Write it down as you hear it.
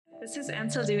This is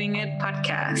Ansel Doing It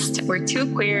podcast. We're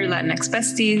two queer Latinx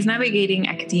besties navigating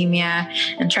academia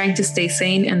and trying to stay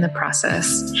sane in the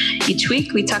process. Each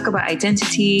week, we talk about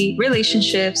identity,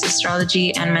 relationships,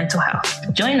 astrology, and mental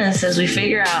health. Join us as we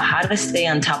figure out how to stay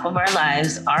on top of our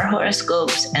lives, our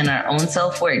horoscopes, and our own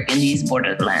self-work in these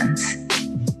borderlands.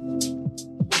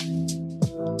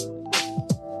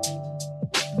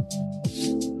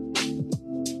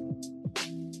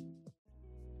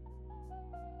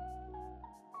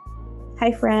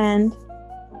 Hi, friend.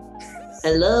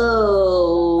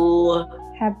 Hello.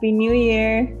 Happy New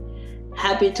Year.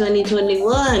 Happy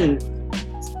 2021.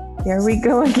 Here we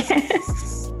go again.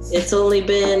 It's only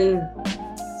been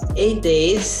 8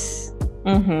 days.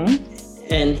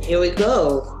 And here we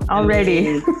go.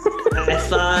 Already. I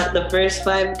thought the first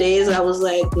 5 days I was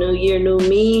like, new year, new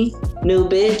me, new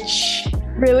bitch.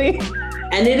 Really?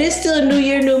 And it is still a new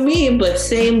year, new me, but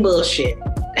same bullshit.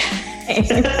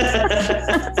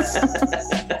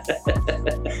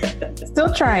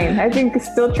 Still trying. I think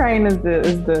still trying is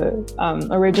the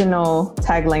original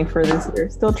tagline for this year.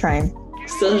 Still trying.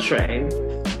 Still trying.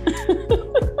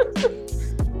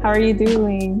 How are you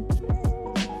doing?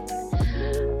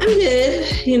 I'm good,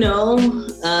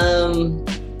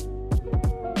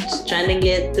 just trying to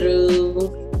get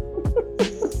through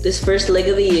this first leg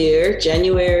of the year.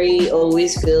 January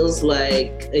always feels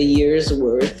like a year's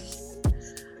worth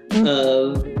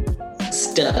of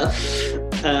stuff.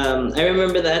 I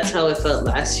remember that's how it felt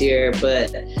last year,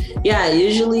 but yeah,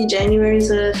 usually January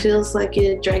feels like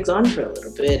it drags on for a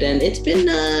little bit, and it's been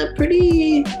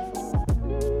pretty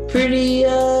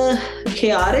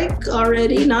chaotic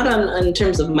already, not in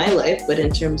terms of my life, but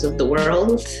in terms of the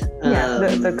world. Yeah,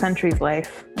 the country's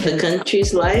life. The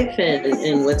country's life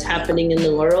and what's happening in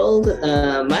the world.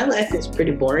 My life is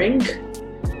pretty boring.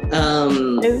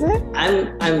 Is it?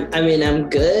 I'm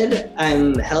good.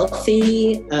 I'm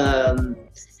healthy.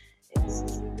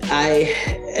 I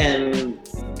am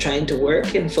trying to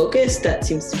work and focus. That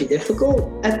seems to be difficult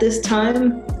at this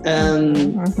time.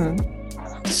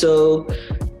 So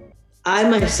I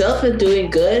myself am doing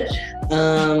good.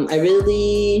 I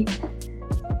really,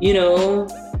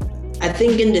 I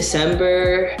think in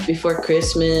December, before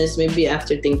Christmas, maybe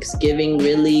after Thanksgiving,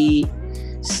 really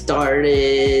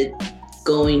started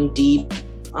going deep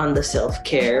on the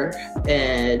self-care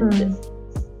and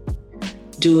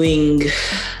doing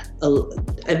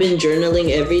I've been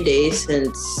journaling every day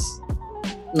since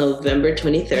November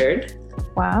 23rd.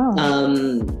 Wow.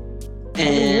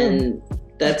 And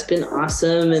that's been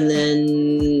awesome. And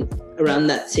then around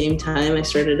that same time, I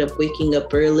started waking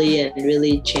up early and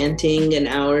really chanting an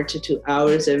hour to 2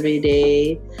 hours every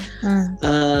day.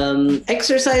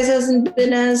 Exercise hasn't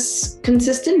been as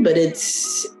consistent, but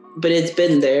it's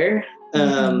been there.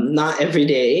 Not every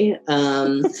day.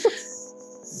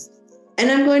 And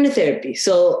I'm going to therapy.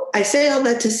 So I say all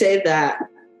that to say that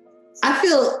I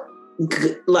feel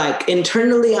like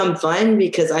internally I'm fine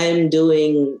because I am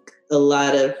doing a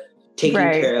lot of taking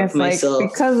care of myself.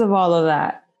 Like because of all of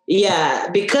that. Yeah,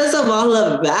 because of all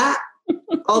of that,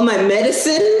 all my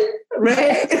medicine,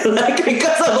 right? Like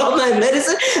because of all my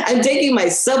medicine, I'm taking my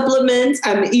supplements.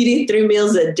 I'm eating 3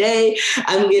 meals a day.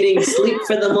 I'm getting sleep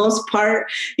for the most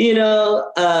part.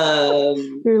 Your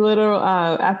little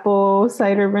apple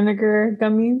cider vinegar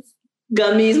gummies.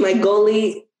 My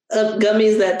Goli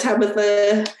gummies that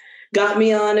Tabitha got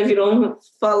me on. If you don't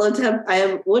follow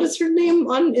what is her name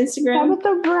on Instagram?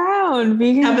 Tabitha Brown.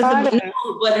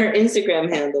 But her Instagram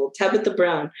handle, Tabitha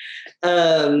Brown.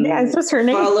 Yeah, it's just her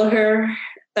name. Follow her.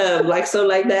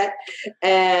 Like that.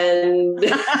 And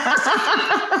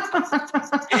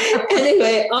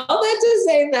anyway, all that to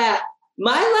say that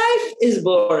my life is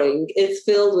boring. It's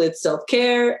filled with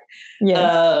self-care.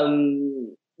 Yeah.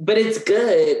 But it's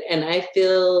good. And I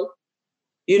feel,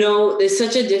 there's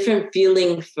such a different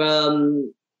feeling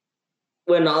from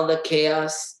when all the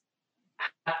chaos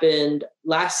happened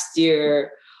last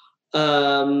year.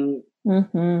 But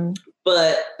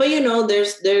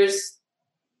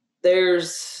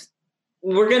there's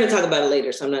we're going to talk about it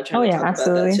later, so I'm not trying to talk about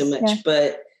that too much.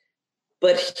 Yeah.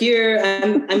 But here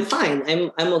I'm fine.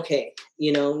 I'm okay.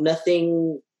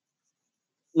 Nothing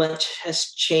much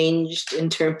has changed in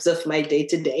terms of my day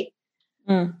to day.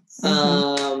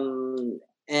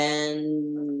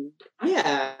 And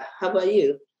yeah, how about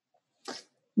you?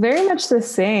 Very much the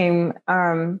same.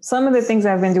 Some of the things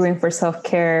I've been doing for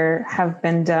self-care have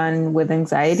been done with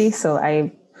anxiety, so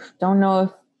I don't know if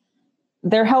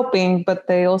they're helping, but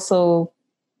I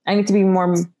need to be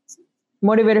more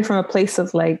motivated from a place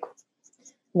of like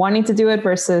wanting to do it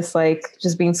versus like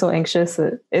just being so anxious.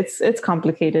 It's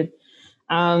complicated.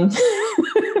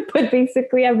 But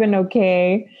basically I've been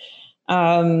okay.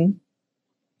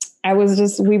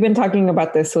 We've been talking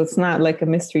about this, so it's not like a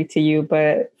mystery to you,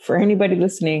 but for anybody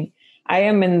listening, I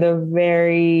am in the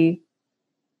very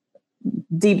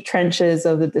deep trenches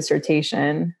of the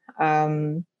dissertation.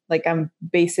 Like I'm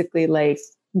basically like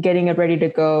getting it ready to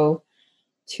go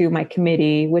to my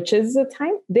committee, which is a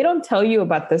time they don't tell you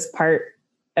about this part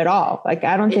at all. Like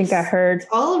I don't think I heard.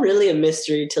 It's all really a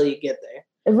mystery till you get there.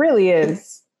 It really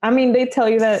is. I mean, they tell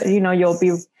you that, you'll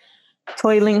be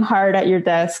toiling hard at your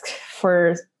desk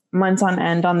for months on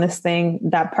end on this thing.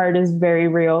 That part is very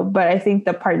real. But I think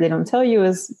the part they don't tell you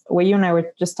is what you and I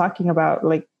were just talking about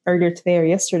like earlier today or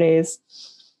yesterday is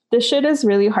this shit is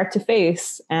really hard to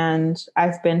face. And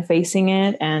I've been facing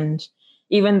it. And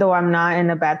even though I'm not in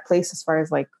a bad place as far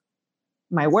as like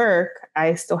my work,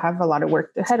 I still have a lot of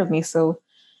work ahead of me. So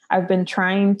I've been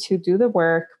trying to do the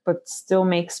work, but still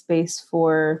make space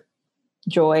for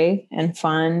joy and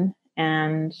fun.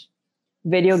 And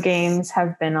video games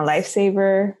have been a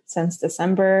lifesaver since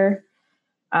December.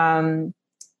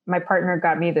 My partner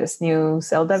got me this new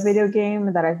Zelda video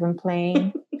game that I've been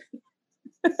playing.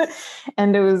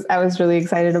 And I was really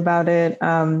excited about it.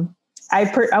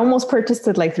 I almost purchased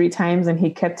it like 3 times and he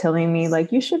kept telling me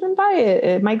like, you shouldn't buy it.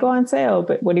 It might go on sale.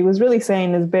 But what he was really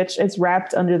saying is, bitch, it's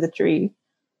wrapped under the tree.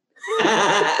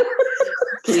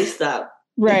 Please stop.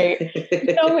 Right.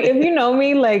 If you know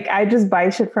me, like I just buy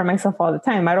shit for myself all the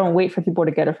time. I don't wait for people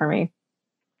to get it for me.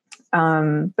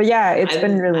 But yeah, it's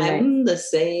been really nice. I'm the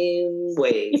same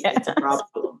way. Yeah. It's a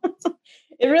problem.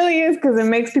 It really is because it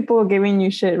makes people giving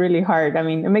you shit really hard. I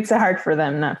mean, it makes it hard for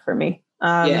them, not for me.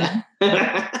 Yeah.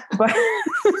 But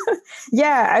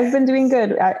yeah, I've been doing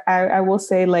good. I will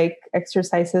say like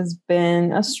exercise has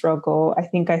been a struggle. I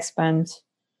think I spent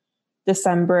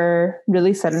December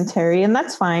really sedentary, and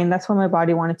that's fine. That's what my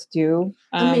body wanted to do.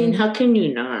 I mean, how can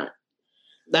you not?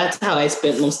 That's how I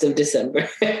spent most of December.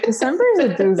 December is a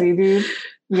doozy, dude.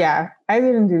 Yeah, I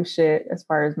didn't do shit as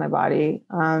far as my body.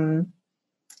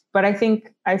 But I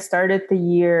think I started the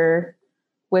year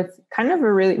with kind of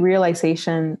a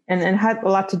realization and had a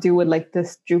lot to do with like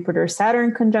this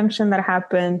Jupiter-Saturn conjunction that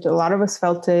happened. A lot of us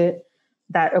felt it,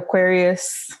 that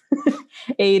Aquarius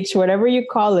age, whatever you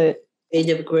call it. Age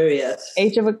of Aquarius.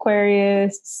 Age of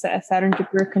Aquarius,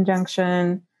 Saturn-Jupiter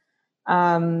conjunction.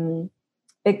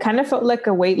 It kind of felt like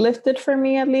a weight lifted for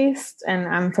me at least. And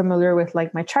I'm familiar with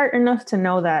like my chart enough to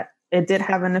know that it did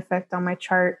have an effect on my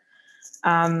chart.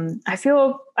 I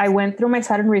feel I went through my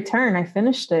Saturn return. I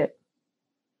finished it.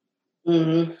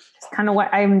 Mm-hmm. It's kind of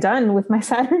what I'm done with my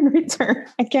Saturn return.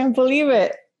 I can't believe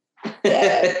it.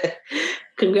 Yeah.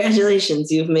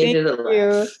 Congratulations. You've made it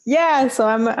alive. Yeah. So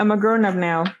I'm a grown up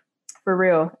now. For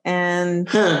real. And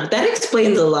that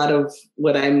explains a lot of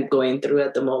what I'm going through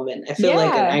at the moment. I feel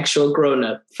like an actual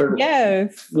grown-up for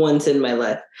once in my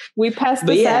life. We passed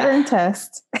the Saturn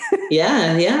test.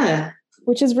 Yeah.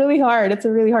 Which is really hard. It's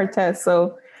a really hard test.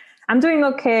 So I'm doing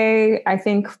okay. I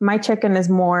think my check-in is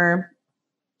more,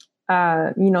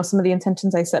 some of the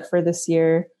intentions I set for this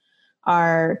year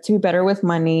are to be better with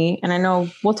money. And I know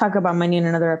we'll talk about money in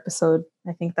another episode.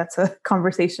 I think that's a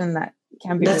conversation that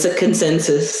can be. That's a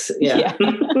consensus. Yeah.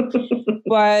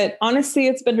 But honestly,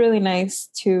 it's been really nice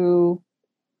to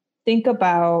think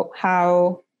about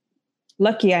how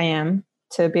lucky I am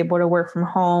to be able to work from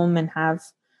home and have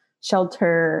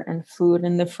shelter and food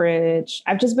in the fridge.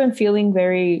 I've just been feeling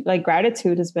very like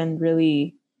gratitude has been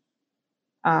really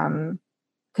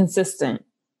consistent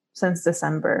since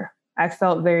December. I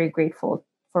felt very grateful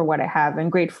for what I have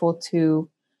and grateful to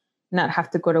not have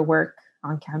to go to work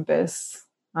on campus.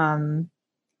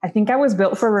 I think I was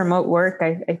built for remote work.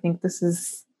 I think this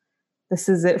is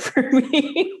it for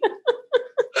me.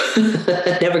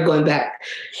 Never going back.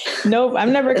 Nope,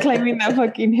 I'm never climbing that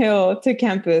fucking hill to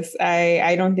campus.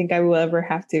 I don't think I will ever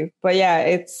have to. But yeah,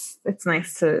 it's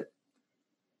nice to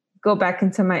go back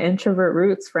into my introvert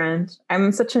roots, friend.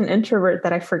 I'm such an introvert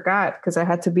that I forgot because I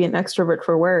had to be an extrovert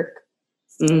for work.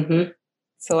 Mm-hmm.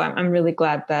 So I'm really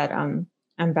glad that I'm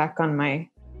back on my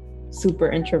super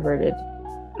introverted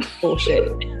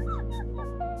bullshit.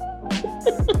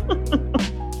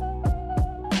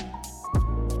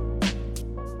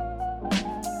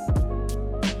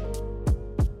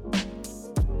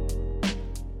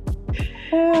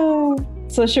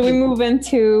 So should we move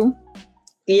into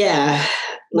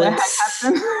what has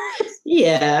happened?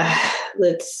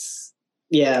 Let's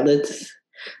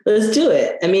do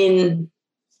it. I mean,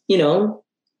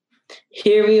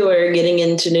 here we were getting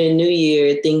into the new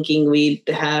year thinking we'd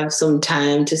have some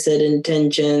time to set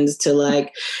intentions to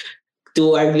like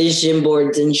do our vision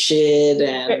boards and shit,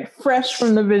 and fresh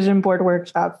from the vision board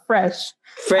workshop, fresh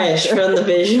from the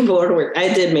vision board work.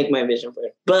 I did make my vision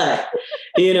board, but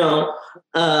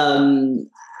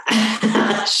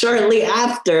shortly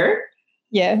after,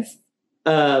 yes.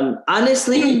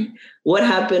 Honestly, what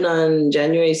happened on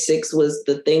January 6th was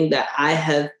the thing that I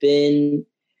have been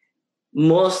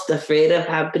most afraid of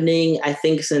happening, I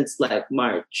think, since like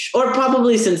March, or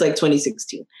probably since like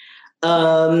 2016.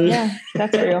 Yeah,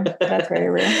 that's real. That's very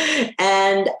real.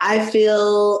 And I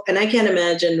feel, and I can't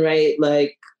imagine, right,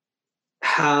 like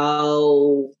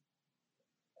how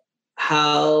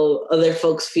other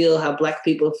folks feel, how Black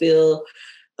people feel.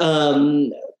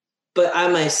 But I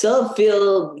myself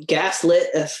feel gaslit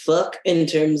as fuck in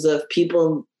terms of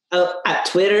people at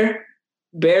Twitter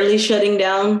barely shutting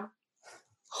down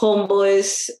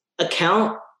Homeboy's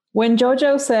account. When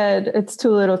JoJo said it's too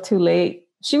little, too late,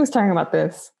 she was talking about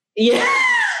this. Yeah.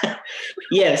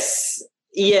 Yes.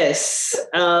 Yes.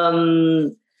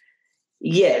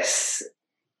 Yes.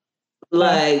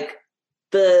 Like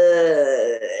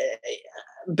the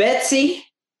Betsy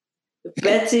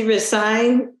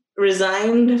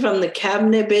resigned from the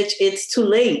cabinet, bitch. It's too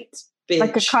late, bitch.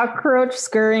 Like a cockroach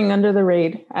scurrying under the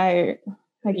raid. I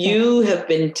can't. You have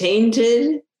been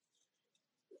tainted.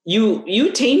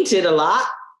 You tainted a lot.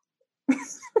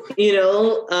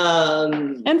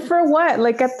 And for what?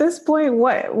 Like at this point,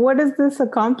 what has this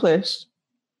accomplished?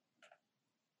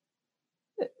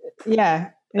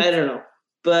 Yeah. I don't know.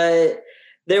 But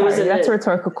that's a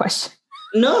rhetorical question.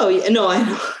 No, I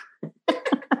know.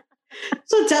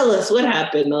 So tell us what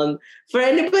happened for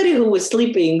anybody who was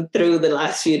sleeping through the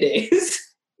last few days.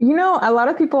 A lot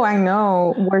of people I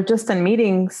know were just in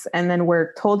meetings and then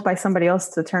were told by somebody else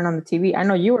to turn on the TV. I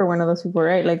know you were one of those people,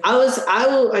 right? Like I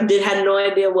had no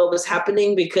idea what was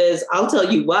happening, because I'll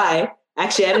tell you why.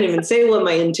 Actually, I didn't even say what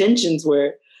my intentions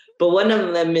were, but one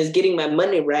of them is getting my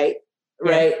money right.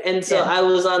 Right. And so I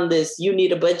was on this You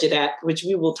Need a Budget app, which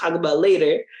we will talk about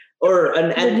later, or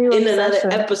in another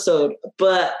episode.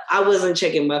 But I wasn't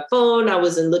checking my phone. I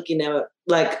wasn't looking at,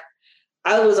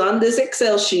 I was on this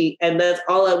Excel sheet, and that's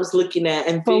all I was looking at,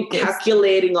 and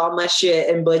calculating all my shit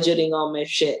and budgeting all my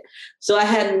shit. So I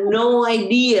had no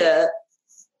idea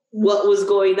what was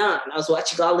going on. I was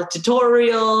watching all the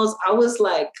tutorials. I was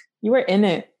like... You were in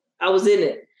it. I was in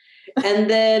it. And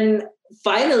then...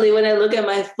 Finally, when I look at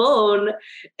my phone,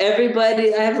 I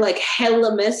have like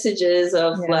hella messages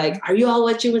of like, are you all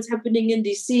watching what's happening in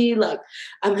DC? Like,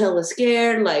 I'm hella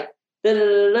scared, like,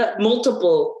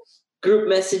 multiple group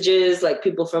messages, like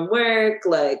people from work,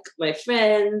 like my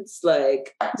friends,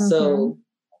 like, So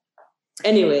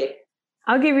anyway.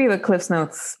 I'll give you the Cliff's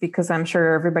Notes, because I'm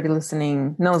sure everybody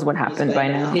listening knows what happened by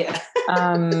now. Yeah.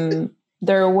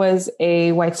 There was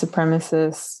a white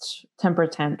supremacist temper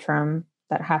tantrum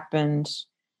that happened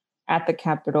at the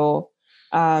Capitol.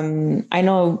 I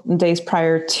know days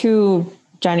prior to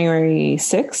January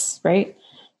 6th, right?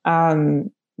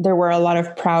 There were a lot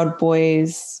of Proud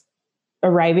Boys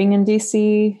arriving in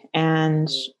DC, and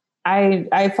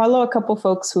I follow a couple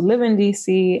folks who live in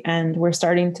DC, and we're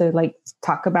starting to like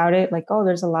talk about it. Like, oh,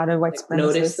 there's a lot of white supremacists.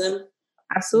 Notice them?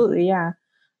 Absolutely, yeah.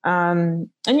 And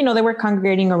they were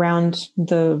congregating around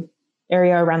the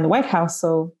area around the White House.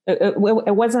 So it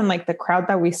wasn't like the crowd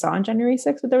that we saw on January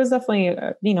 6th, but there was definitely,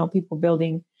 people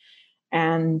building.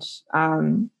 And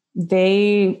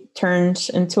they turned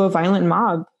into a violent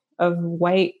mob of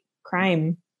white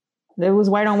crime. There was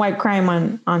white on white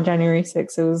crime on January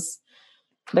 6th. It was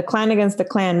the Klan against the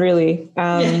Klan, really.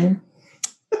 White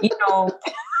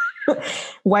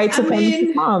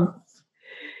supremacist mob.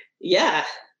 Yeah.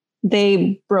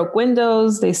 They broke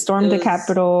windows. They stormed the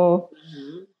Capitol.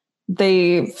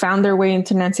 They found their way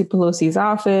into Nancy Pelosi's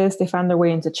office. They found their way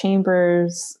into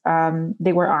chambers.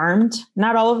 They were armed.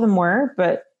 Not all of them were,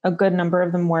 but a good number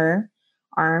of them were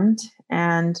armed.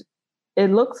 And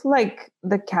it looked like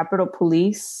the Capitol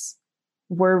Police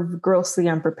were grossly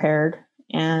unprepared.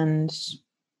 And is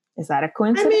that a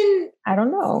coincidence? I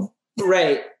don't know.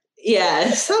 Right. Yeah,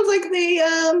 it sounds like they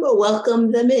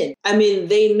welcomed them in. I mean,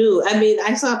 they knew. I mean,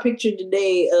 I saw a picture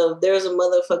today of there was a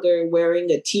motherfucker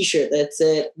wearing a T-shirt that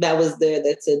said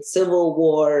Civil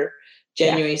War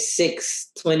January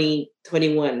 6th,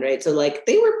 2021, right? So like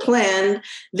they were planned.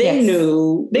 They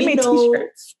knew. They made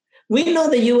T-shirts. We know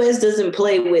the U.S. doesn't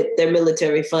play with their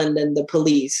military fund and the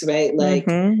police, right? Like,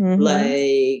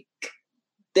 like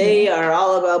they are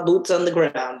all about boots on the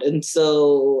ground. And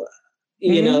so...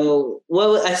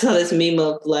 I saw this meme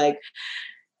of like,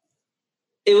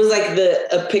 it was like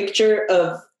a picture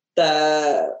of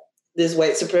this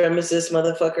white supremacist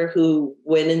motherfucker who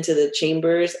went into the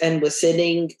chambers and was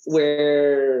sitting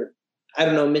where I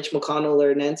don't know, Mitch McConnell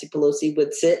or Nancy Pelosi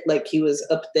would sit, like he was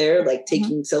up there, like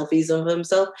taking selfies of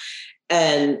himself.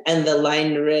 And the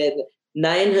line read,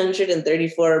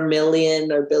 934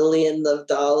 million or billion of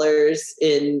dollars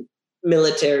in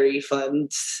military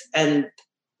funds. And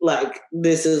like,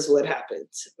 this is what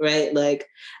happens, right? Like,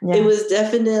 it was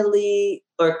definitely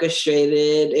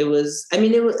orchestrated. It was an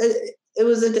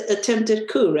attempted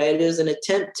coup, right? It was an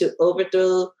attempt to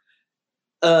overthrow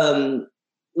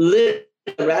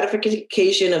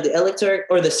ratification of the electoral,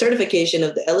 or the certification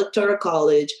of the Electoral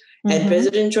College. And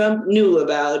President Trump knew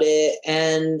about it,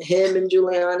 and him and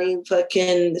Giuliani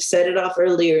fucking set it off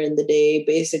earlier in the day,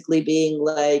 basically being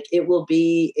like, it will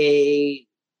be a,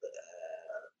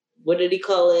 what did he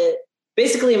call it?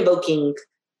 Basically invoking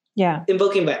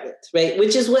violence, right?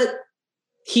 Which is what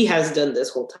he has done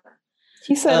this whole time.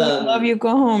 He said, love you,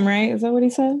 go home, right? Is that what he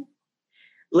said?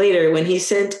 Later, when he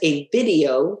sent a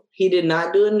video, he did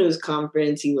not do a news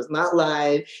conference. He was not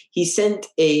live. He sent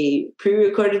a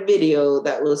pre-recorded video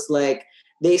that was like,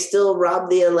 they still robbed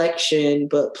the election,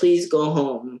 but please go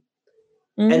home.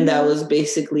 And that was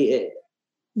basically it.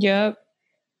 Yep.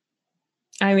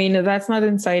 I mean, if that's not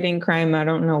inciting crime, I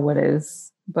don't know what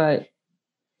is, but.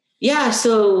 Yeah,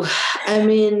 so, I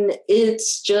mean,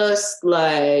 it's just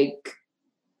like,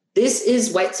 this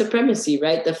is white supremacy,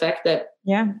 right? The fact that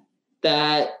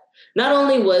that not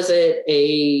only was it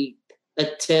a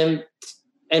attempt,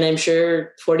 and I'm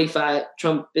sure 45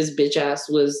 Trump's bitch ass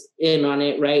was in on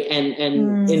it, right? And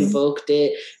invoked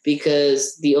it,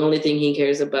 because the only thing he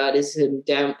cares about is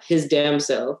his damn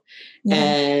self.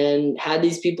 And had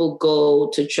these people go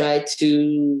to try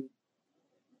to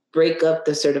break up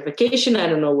the certification. I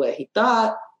don't know what he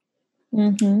thought. I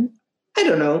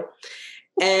don't know.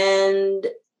 And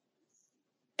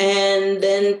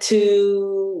then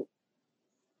to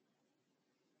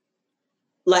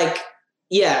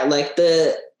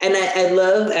I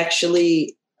love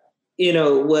actually,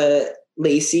 what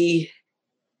Lacey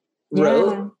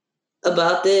wrote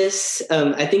about this.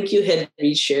 I think you had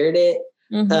reshared it.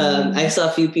 I saw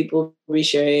a few people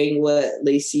resharing what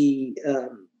Lacey,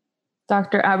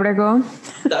 Dr. Abrego.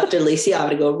 Dr. Lacey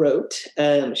Abrego wrote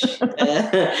about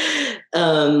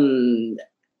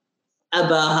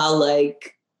how,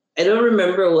 like, I don't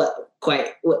remember what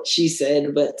she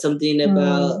said, but something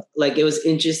about like, it was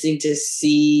interesting to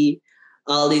see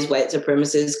all these white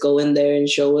supremacists go in there and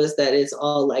show us that it's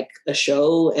all like a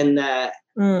show, and that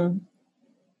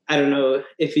I don't know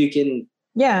if you can.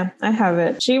 Yeah, I have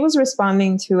it. She was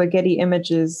responding to a Getty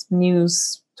Images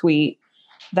news tweet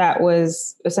that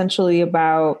was essentially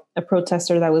about a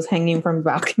protester that was hanging from a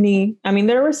balcony. I mean,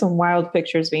 there were some wild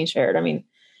pictures being shared. I mean,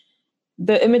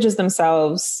 the images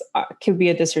themselves could be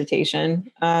a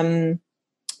dissertation.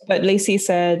 But Lacey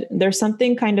said, there's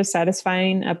something kind of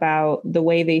satisfying about the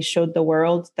way they showed the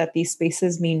world that these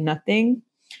spaces mean nothing.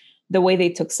 The way they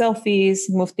took selfies,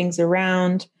 moved things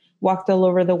around, walked all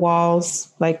over the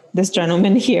walls, like this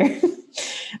gentleman here.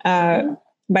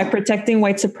 By protecting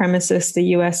white supremacists, the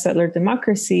U.S. settler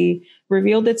democracy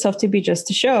revealed itself to be just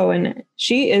a show. And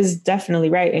she is definitely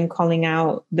right in calling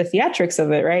out the theatrics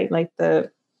of it, right? Like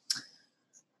the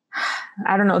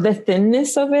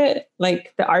thinness of it,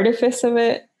 like the artifice of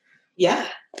it. Yeah.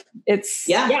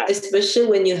 Especially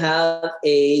when you have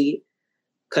a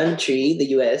country, the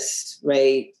US,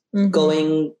 right,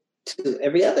 going to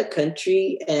every other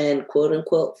country and quote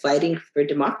unquote fighting for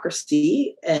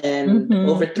democracy and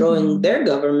overthrowing their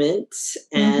governments.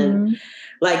 And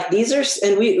like, these are,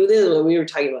 and this is what we were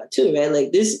talking about too, right?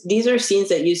 Like these are scenes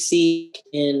that you see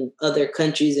in other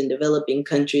countries, in developing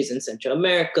countries in Central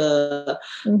America,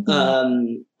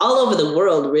 all over the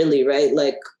world, really, right?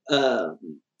 Like,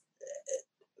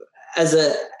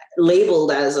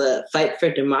 labeled as a fight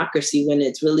for democracy, when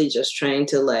it's really just trying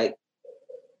to like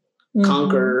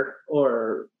conquer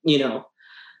or,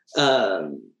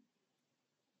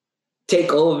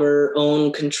 take over,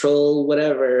 own, control,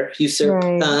 whatever, usurp.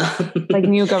 Right. Like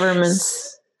new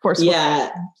governments.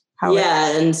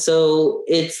 And so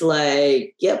it's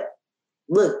like, yep,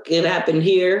 look, it happened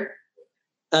here.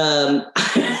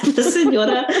 The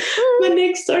senora, my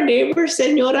next door neighbor,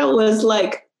 senora, was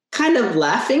like kind of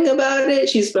laughing about it.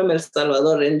 She's from El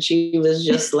Salvador, and she was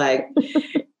just like,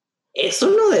 eso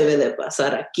no debe de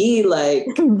pasar aquí. Like,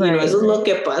 eso es lo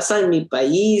que pasa en mi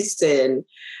país,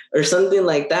 or something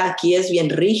like that. Aquí es bien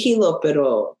rígido,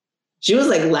 pero she was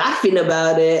like laughing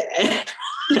about it.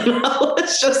 And I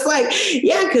was just like,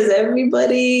 yeah, because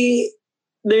everybody,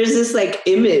 there's this like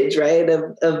image, right,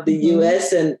 of the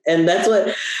US, and that's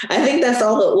what I think, that's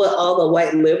what all the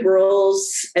white liberals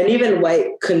and even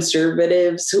white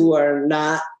conservatives who are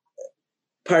not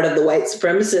part of the white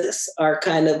supremacists are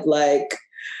kind of like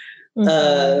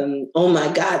Oh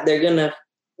my God, they're gonna,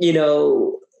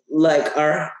 like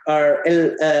our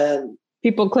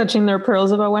people clutching their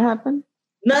pearls about what happened.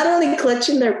 Not only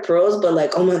clutching their pearls, but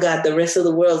like, oh my God, the rest of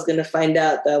the world's gonna find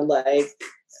out that, like,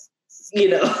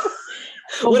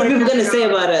 what are people gonna say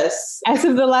about us? As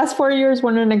if the last 4 years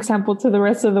weren't an example to the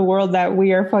rest of the world that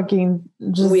we are fucking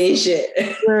just, we ain't shit.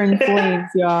 We're in flames,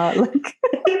 y'all. Like,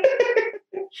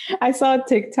 I saw a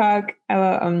TikTok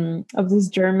of this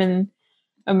German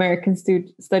American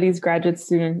studies graduate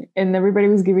student, and everybody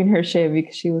was giving her shit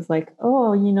because she was like,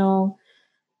 oh,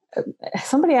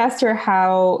 somebody asked her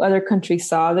how other countries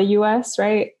saw the US,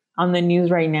 right, on the news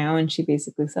right now. And she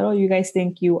basically said, oh, you guys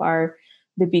think you are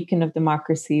the beacon of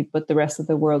democracy, but the rest of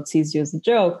the world sees you as a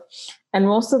joke. And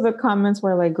most of the comments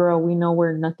were like, girl, we know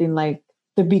we're nothing like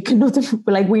the beacon of the,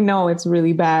 like, we know it's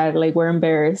really bad. Like, we're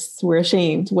embarrassed. We're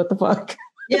ashamed. What the fuck?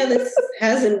 Yeah, this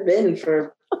hasn't been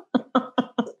for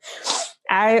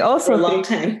I also for a long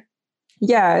time.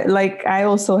 Yeah, like, I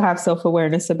also have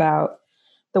self-awareness about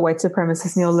the white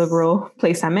supremacist neoliberal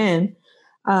place I'm in.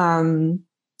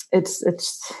 It's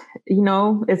it's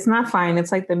not fine.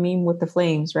 It's like the meme with the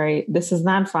flames, right? This is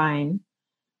not fine.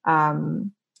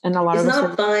 And a lot it's of it's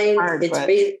not fine. Hard,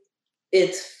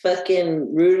 it's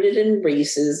fucking rooted in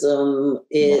racism.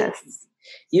 Yes.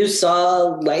 You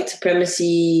saw white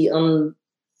supremacy on,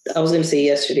 I was going to say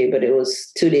yesterday, but it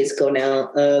was 2 days ago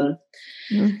now.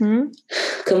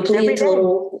 Complete and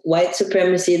total white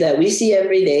supremacy that we see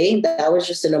every day. That was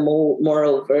just in a more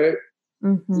overt,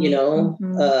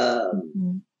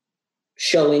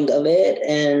 showing of it.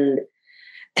 And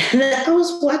I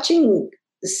was watching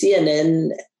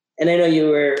CNN, and I know you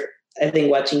were, I think,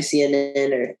 watching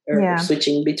CNN or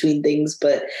switching between things.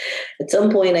 But at some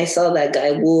point, I saw that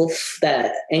guy Wolf,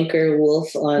 that anchor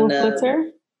Wolf on Wolf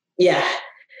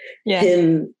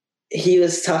him. He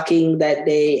was talking that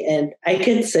day, and I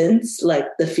could sense like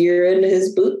the fear in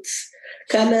his boots,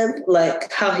 kind of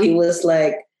like how he was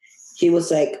like, it's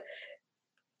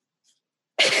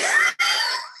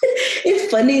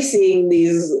funny seeing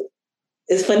the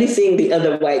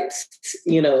other whites,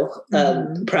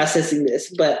 processing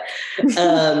this, but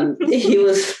he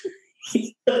was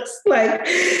like,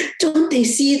 don't they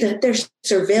see that there's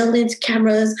surveillance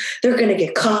cameras? They're going to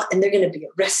get caught and they're going to be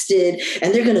arrested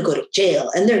and they're going to go to jail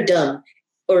and they're dumb,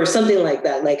 or something like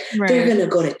that. Like, they're going to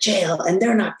go to jail and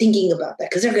they're not thinking about that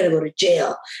because they're going to go to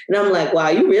jail. And I'm like, wow,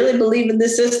 you really believe in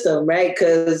this system, right?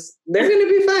 Because they're going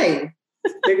to be fine.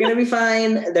 They're going to be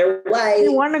fine. They're white. They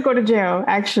want to go to jail,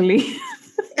 actually.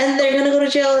 And they're going to go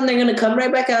to jail and they're going to come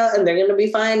right back out and they're going to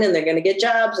be fine and they're going to get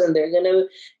jobs and they're going to,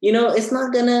 it's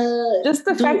not going to. Just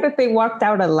the fact that they walked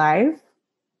out alive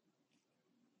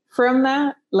from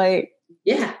that, like.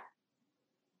 Yeah.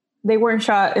 They weren't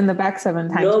shot in the back 7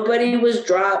 times. Nobody was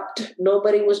dropped.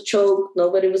 Nobody was choked.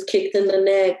 Nobody was kicked in the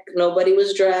neck. Nobody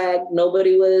was dragged.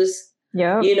 Nobody was,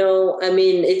 I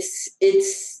mean,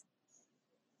 it's.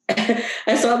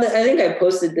 I saw that. I think I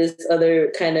posted this other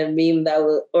kind of meme that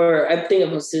was, or I think I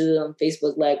posted it on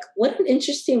Facebook. Like, what an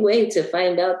interesting way to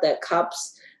find out that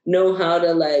cops know how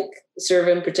to like serve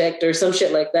and protect, or some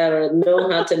shit like that, or know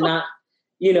how to not,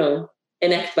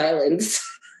 enact violence.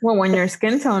 Well, when your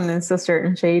skin tone is a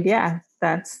certain shade, yeah,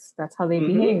 that's how they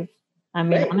behave. I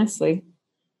mean, honestly,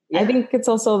 I think it's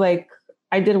also like,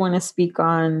 I did want to speak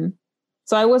on.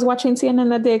 So I was watching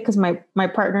CNN that day because my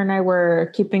partner and I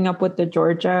were keeping up with the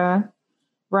Georgia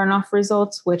runoff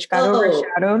results, which got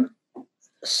overshadowed.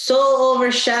 So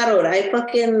overshadowed. I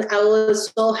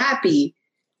was so happy.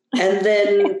 And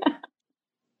then,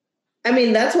 I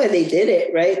mean, that's why they did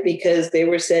it, right? Because they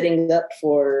were setting up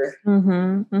for, I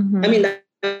mean, that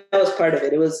was part of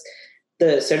it. It was,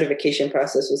 the certification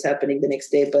process was happening the next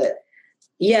day. But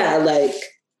yeah, like.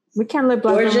 We can't let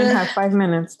black women have 5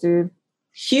 minutes, dude.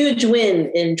 Huge win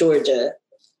in Georgia,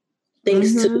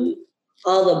 thanks to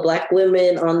all the Black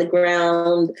women on the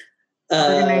ground,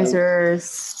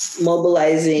 organizers,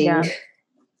 mobilizing. Yeah,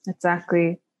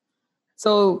 exactly.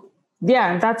 So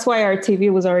yeah, that's why our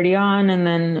TV was already on. And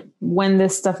then when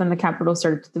this stuff in the Capitol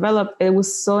started to develop, it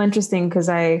was so interesting because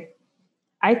I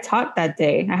taught that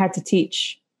day. I had to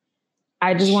teach.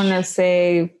 I just want to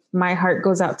say my heart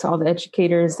goes out to all the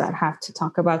educators that have to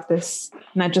talk about this,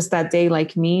 not just that day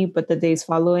like me, but the days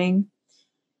following.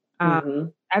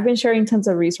 I've been sharing tons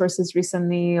of resources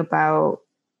recently about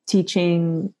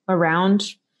teaching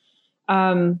around,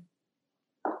 really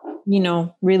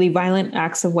violent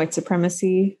acts of white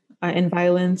supremacy and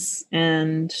violence.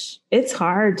 And it's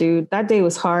hard, dude. That day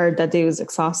was hard. That day was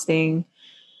exhausting.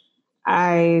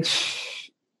 If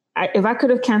I could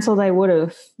have canceled, I would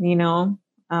have,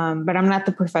 but I'm not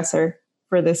the professor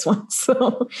for this one.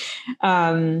 So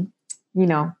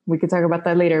we could talk about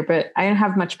that later, but I didn't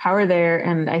have much power there.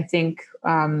 And I think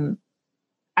I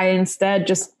instead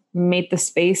just made the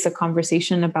space a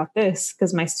conversation about this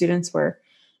because my students were,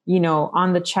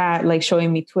 on the chat, like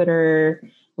showing me Twitter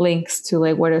links to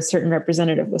like what a certain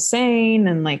representative was saying.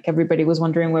 And like everybody was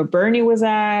wondering where Bernie was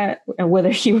at and whether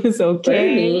he was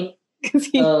okay.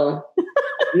 Bernie? Oh,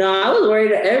 no, I was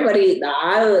worried. Everybody that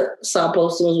I saw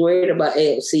posting was worried about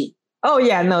AOC. Oh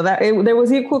yeah, no, there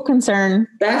was equal concern.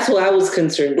 That's what I was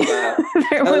concerned about.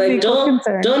 I was like,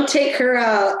 don't take her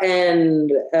out and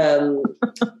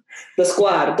the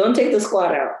squad. Don't take the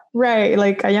squad out. Right,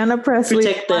 like Ayanna Pressley.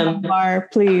 Protect them. Bar,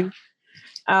 please.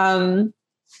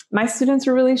 My students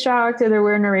were really shocked. There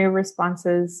were an array of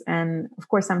responses, and of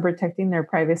course, I'm protecting their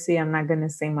privacy. I'm not going to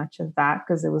say much of that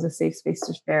because it was a safe space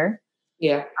to share.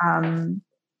 Yeah.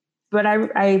 But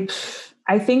I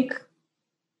think.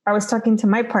 I was talking to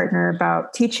my partner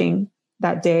about teaching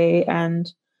that day,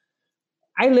 and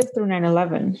I lived through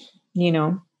 9/11,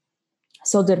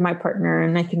 so did my partner.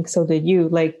 And I think so did you.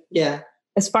 Like, yeah,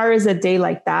 as far as a day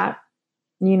like that,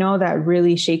 that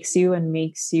really shakes you and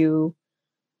makes you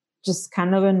just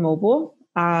kind of immobile.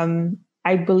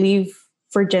 I believe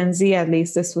for Gen Z, at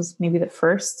least, this was maybe the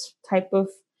first type of,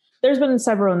 there's been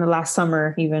several in the last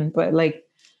summer even, but like,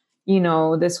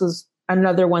 this was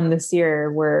another one this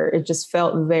year where it just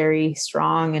felt very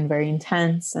strong and very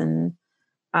intense, and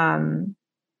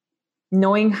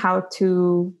knowing how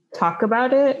to talk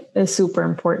about it is super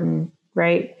important,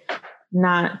 right?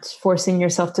 Not forcing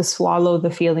yourself to swallow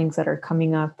the feelings that are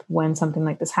coming up when something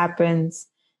like this happens,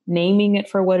 naming it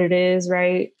for what it is,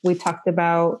 right? We talked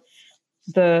about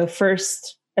the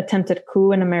first attempted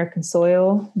coup in American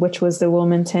soil, which was the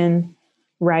Wilmington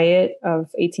riot of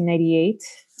 1898.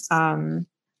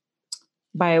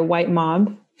 By a white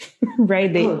mob,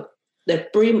 right?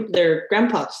 Their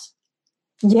grandpas.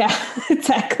 Yeah,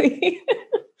 exactly.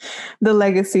 The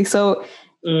legacy. So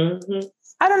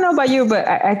I don't know about you, but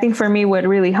I think for me, what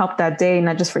really helped that day,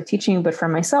 not just for teaching, but for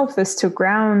myself, is to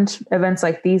ground events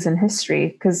like these in history.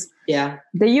 Because the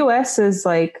US is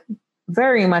like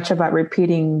very much about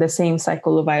repeating the same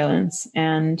cycle of violence.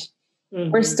 And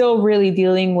we're still really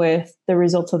dealing with the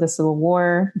results of the Civil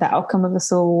War, the outcome of the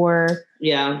Civil War.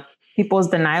 Yeah. People's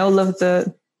denial of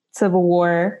the Civil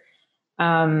War.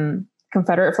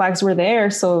 Confederate flags were there.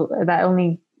 So that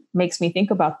only makes me think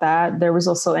about that. There was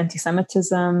also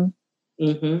anti-Semitism.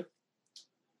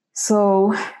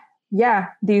 So yeah,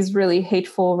 these really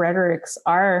hateful rhetorics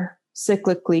are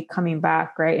cyclically coming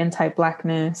back, right?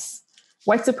 Anti-Blackness.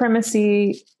 White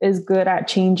supremacy is good at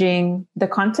changing. The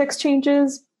context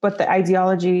changes, but the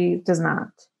ideology does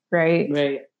not, right?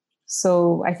 Right.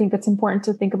 So I think it's important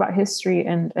to think about history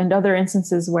and other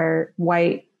instances where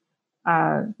white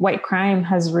crime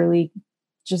has really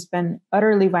just been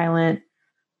utterly violent,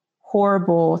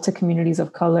 horrible to communities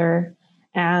of color.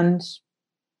 And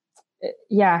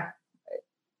the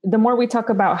more we talk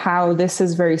about how this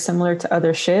is very similar to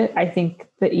other shit, I think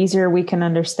the easier we can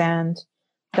understand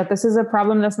that this is a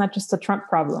problem that's not just a Trump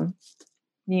problem,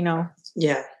 Yeah.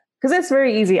 Because it's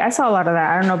very easy. I saw a lot of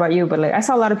that. I don't know about you, but like I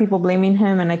saw a lot of people blaming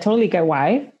him, and I totally get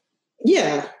why.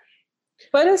 Yeah.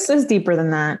 But it's deeper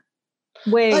than that.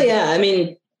 Wait. Oh yeah. I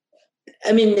mean,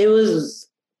 it was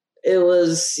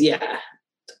yeah.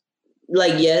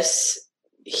 Like, yes,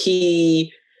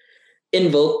 he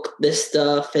invoked this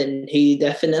stuff and he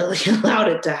definitely allowed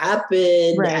it to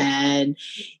happen. Right. And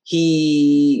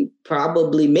he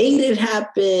probably made it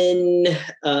happen.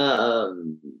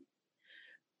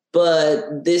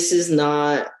 But this is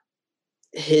not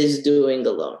his doing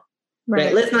alone,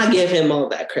 right? Let's not give him all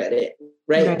that credit,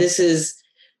 right?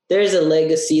 There's a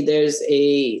legacy.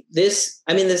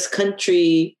 This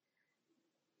country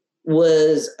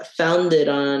was founded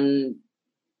on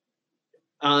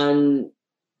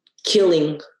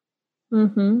killing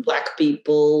Black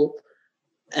people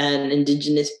and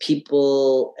Indigenous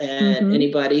people and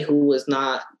anybody who was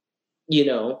not,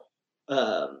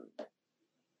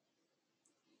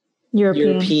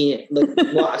 European like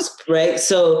WASP, right?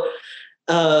 So,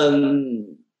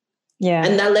 and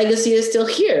that legacy is still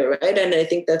here, right? And I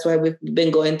think that's why we've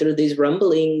been going through these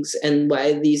rumblings, and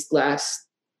why this last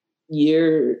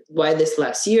year and why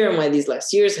these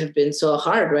last years have been so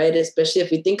hard, right? Especially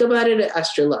if we think about it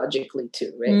astrologically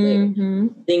too, right? Like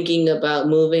thinking about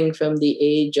moving from the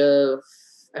age of,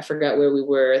 I forgot where we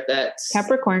were, that's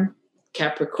Capricorn,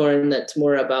 that's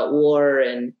more about war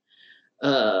and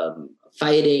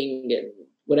fighting and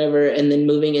whatever, and then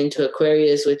moving into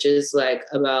Aquarius, which is like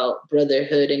about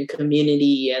brotherhood and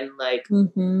community and like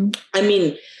I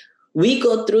mean, we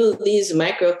go through these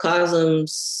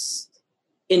microcosms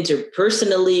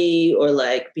interpersonally or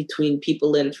like between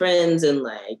people and friends and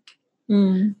like,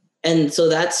 and so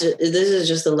this is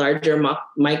just a larger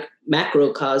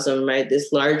macrocosm, right?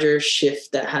 This larger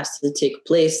shift that has to take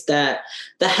place that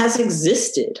has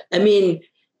existed. I mean,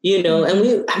 you know, and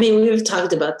we've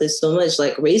talked about this so much,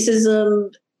 like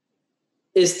racism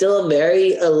is still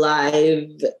very alive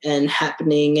and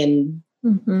happening, and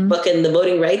fucking the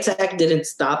Voting Rights Act didn't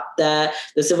stop that.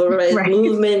 The Civil Rights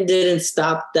Movement didn't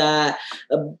stop that.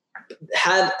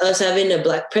 Having a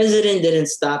Black president didn't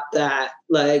stop that.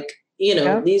 Like, you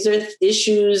know, these are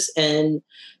issues and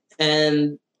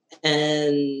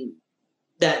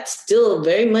that still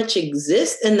very much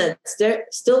exist, and that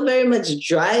still very much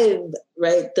drive,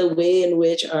 right, the way in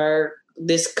which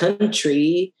this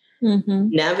country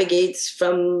navigates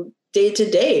from day to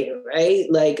day, right?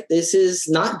 Like, this is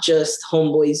not just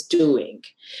Homeboy's doing.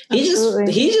 He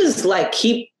just like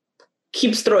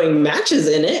keeps throwing matches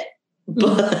in it,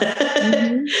 but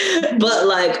but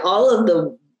like all of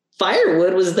the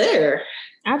firewood was there.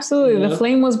 Absolutely. You know? The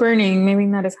flame was burning, maybe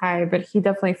not as high, but he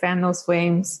definitely fanned those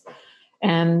flames.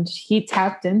 And he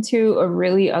tapped into a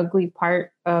really ugly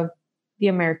part of the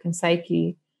American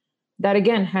psyche that,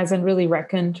 again, hasn't really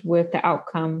reckoned with the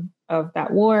outcome of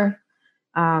that war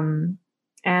and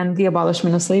the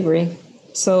abolishment of slavery.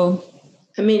 So,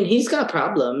 I mean, he's got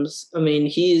problems. I mean,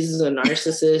 he's a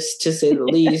narcissist, to say the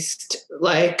least.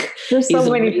 Like, there's so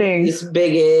many things. He's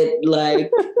bigot.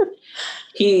 Like,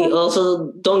 he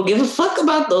also don't give a fuck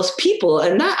about those people.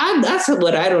 And that's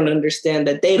what I don't understand,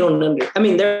 that they don't understand. I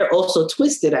mean, they're also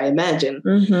twisted, I imagine.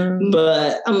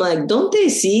 But I'm like, don't they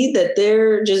see that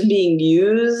they're just being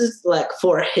used like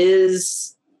for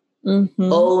his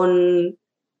own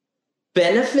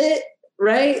benefit,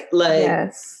 right? Like,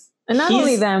 yes. And not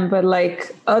only them, but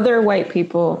like other white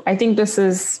people. I think this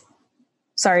is,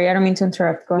 sorry, I don't mean to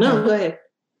interrupt. Go ahead. No, go ahead.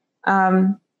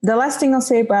 The last thing I'll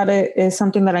say about it is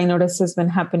something that I noticed has been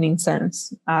happening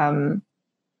since in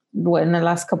the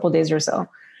last couple of days or so,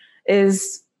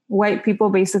 is white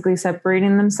people basically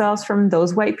separating themselves from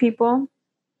those white people.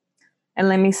 And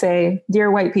let me say, dear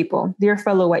white people, dear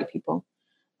fellow white people,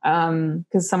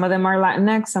 because some of them are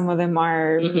Latinx, some of them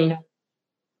are, you know,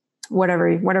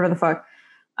 whatever the fuck.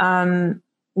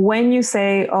 When you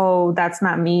say, oh, that's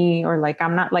not me, or like,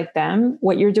 I'm not like them,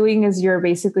 what you're doing is you're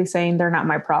basically saying they're not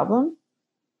my problem.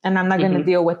 And I'm not going to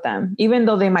deal with them, even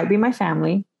though they might be my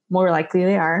family. More likely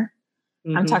they are.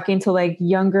 I'm talking to like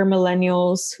younger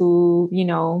millennials who, you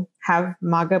know, have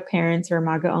MAGA parents or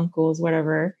MAGA uncles,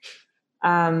 whatever.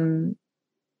 Then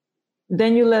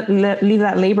you leave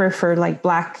that labor for like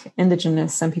Black,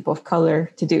 Indigenous, and people of color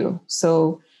to do.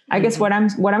 So I guess what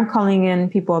I'm calling in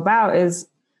people about is,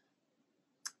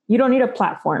 you don't need a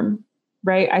platform,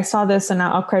 right? I saw this, and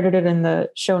I'll credit it in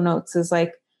the show notes, is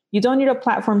like, you don't need a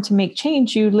platform to make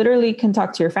change. You literally can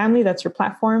talk to your family. That's your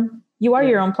platform. You are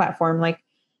your own platform. Like,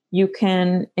 you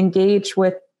can engage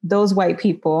with those white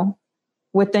people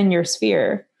within your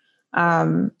sphere.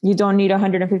 You don't need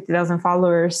 150,000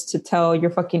 followers to tell your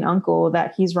fucking uncle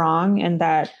that he's wrong and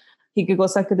that he could go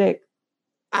suck a dick.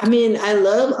 I mean, I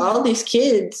love all these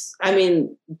kids. I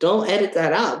mean, don't edit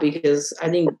that out, because I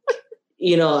think,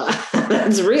 you know,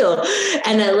 that's real.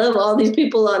 And I love all these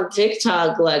people on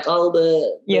TikTok, like all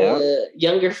the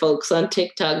younger folks on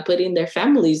TikTok putting their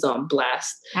families on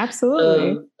blast.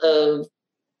 Absolutely.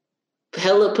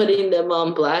 Hella putting them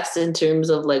on blast in terms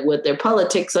of like what their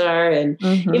politics are. And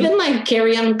even like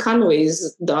Carrie-Anne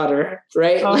Conway's daughter,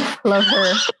 right? Oh, love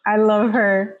her. I love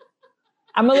her.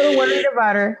 I'm a little worried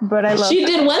about her, but I love her. She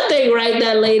did one thing right,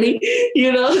 that lady,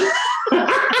 you know?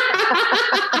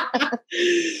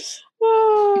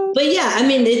 But yeah, I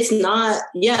mean, it's not,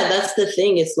 that's the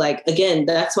thing. It's like, again,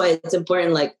 that's why it's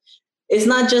important. Like, it's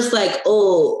not just like,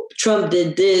 oh, Trump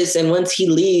did this, and once he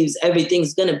leaves,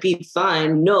 everything's going to be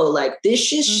fine. No, like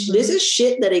this is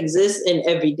shit that exists in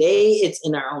every day. It's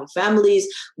in our own families.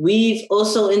 We've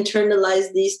also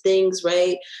internalized these things,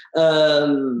 right?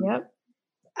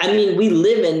 I mean, we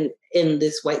live in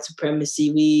this white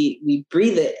supremacy. We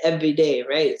breathe it every day,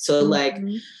 right? So like,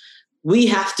 we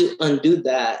have to undo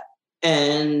that.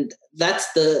 And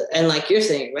and like you're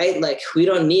saying, right? Like, we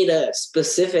don't need a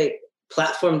specific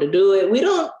platform to do it. We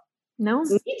don't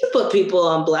need to put people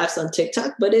on blast on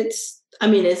TikTok, but it's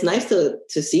nice to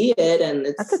see it. And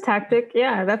that's a tactic.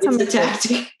 Yeah, that's a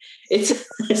tactic. It's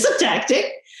a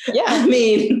tactic. Yeah. I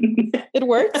mean, it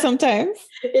works sometimes.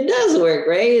 It does work,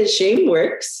 right? Shame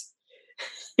works.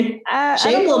 Shame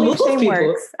will move people.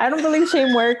 Works. I don't believe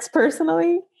shame works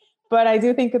personally, but I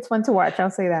do think it's fun to watch.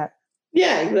 I'll say that.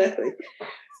 Yeah, exactly.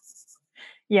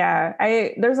 Yeah,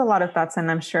 there's a lot of thoughts, and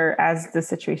I'm sure as the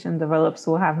situation develops,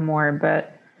 we'll have more.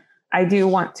 But I do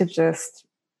want to just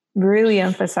really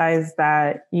emphasize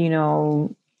that,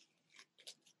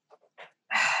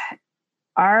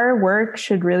 our work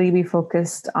should really be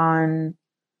focused on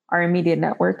our immediate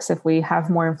networks. If we have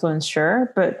more influence,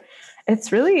 sure. But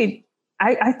it's really,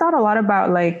 I thought a lot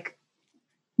about like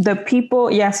the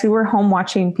people. Yes, we were home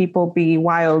watching people be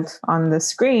wild on the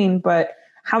screen, but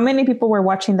how many people were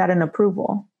watching that in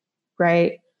approval,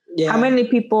 right? Yeah. How many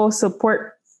people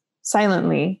support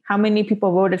silently? How many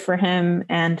people voted for him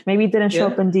and maybe didn't show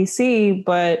up in DC,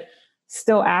 but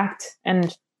still act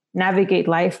and navigate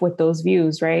life with those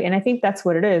views, right? And I think that's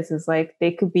what it is like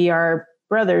they could be our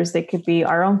brothers, they could be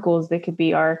our uncles, they could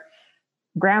be our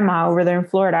grandma over there in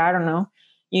Florida. I don't know.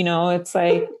 It's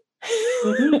like,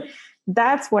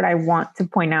 that's what I want to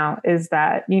point out is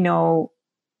that,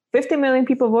 50 million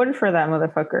people voted for that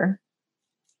motherfucker.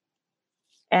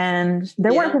 And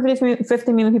there weren't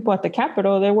 50 million people at the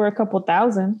Capitol. There were a couple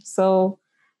thousand. So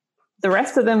the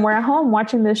rest of them were at home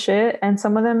watching this shit. And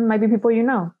some of them might be people you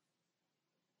know.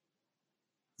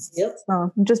 Yep.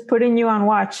 So I'm just putting you on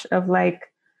watch of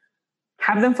like,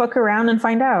 have them fuck around and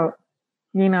find out,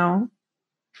 we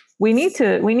need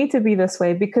to be this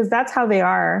way because that's how they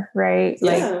are, right?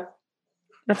 Yeah. Like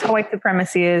that's how white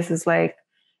supremacy is like,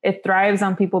 it thrives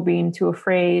on people being too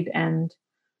afraid and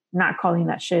not calling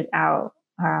that shit out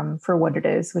for what it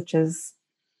is, which is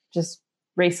just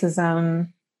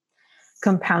racism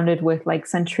compounded with like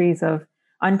centuries of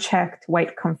unchecked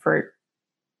white comfort.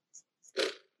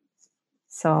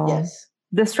 So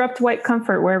disrupt white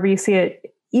comfort wherever you see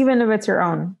it, even if it's your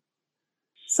own.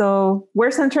 So we're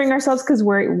centering ourselves because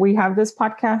we have this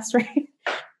podcast, right?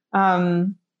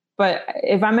 But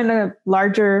if I'm in a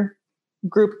larger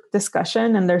group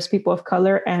discussion and there's people of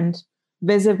color and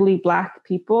visibly Black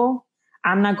people,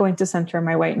 I'm not going to center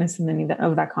my whiteness in any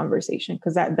of that conversation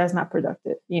because that's not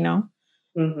productive,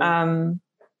 Mm-hmm.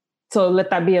 So let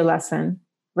that be a lesson,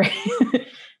 right?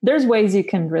 There's ways you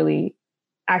can really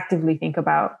actively think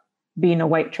about being a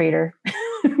white trader.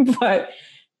 But,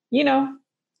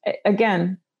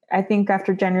 again, I think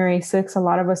after January 6th, a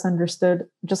lot of us understood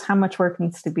just how much work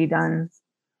needs to be done.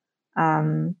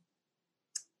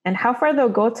 And how far they'll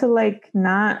go to like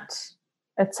not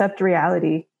accept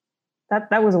reality.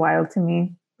 That was wild to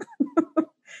me.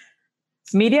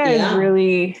 Media is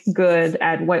really good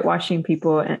at whitewashing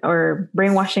people or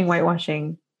brainwashing,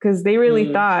 whitewashing, because they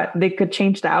really thought they could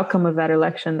change the outcome of that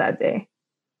election that day.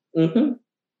 Mm-hmm.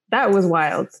 That was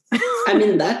wild. I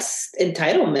mean, that's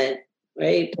entitlement,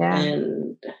 right? Yeah.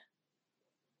 And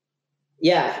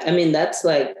I mean, that's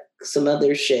like some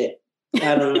other shit.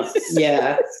 I don't know.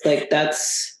 Yeah, like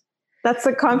that's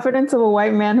the confidence of a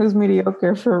white man who's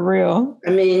mediocre for real.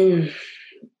 I mean,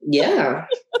 yeah.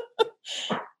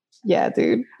 Yeah,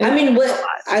 dude. I mean,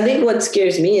 what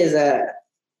scares me is that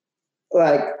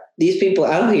like these people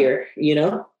out here,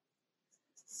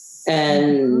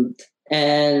 and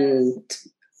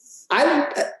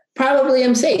I probably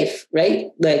am safe,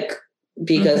 right? Like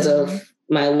because of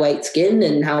my white skin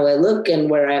and how I look and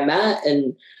where I'm at,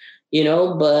 and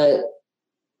but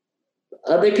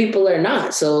other people are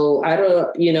not. So I don't,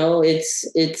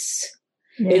 it's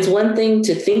one thing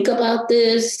to think about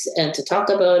this and to talk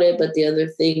about it, but the other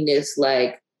thing is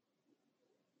like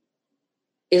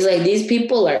these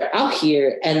people are out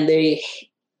here and they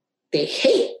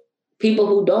hate people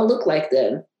who don't look like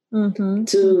them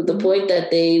to the point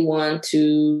that they want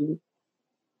to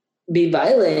be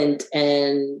violent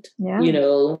and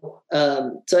so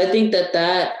I think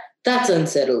that's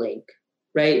unsettling,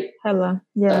 right? Hella,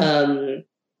 yeah.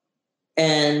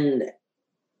 And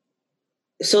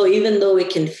so even though it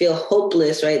can feel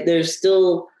hopeless, right, there's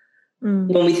still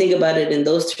when we think about it in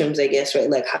those terms, I guess, right,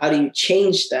 like how do you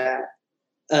change that?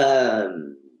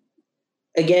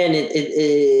 Again,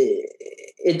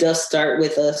 it does start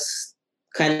with us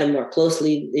kind of more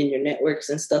closely in your networks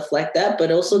and stuff like that,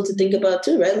 but also to think about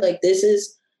too, right? Like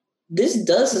this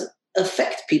does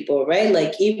affect people, right?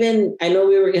 Like even, I know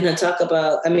we were going to talk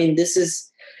about, I mean, this is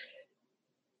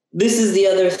the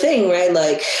other thing, right?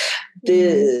 Like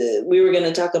we were going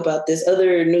to talk about this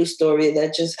other news story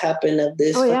that just happened of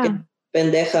this fucking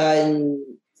pendeja in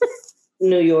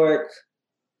New York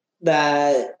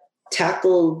that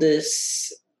tackled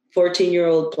this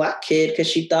 14-year-old Black kid because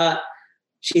she thought,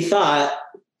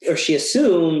 or she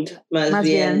assumed, más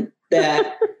bien,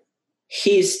 that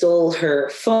he stole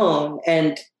her phone,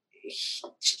 and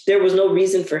there was no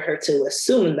reason for her to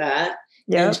assume that.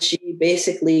 Yep. And she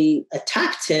basically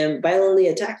violently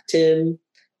attacked him,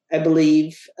 I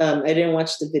believe. I didn't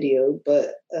watch the video,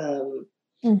 but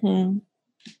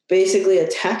basically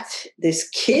attacked this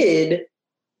kid,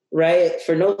 right,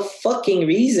 for no fucking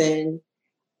reason.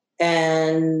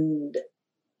 And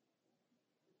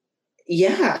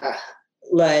yeah,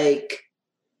 like,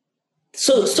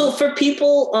 so for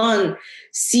people on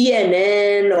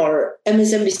CNN or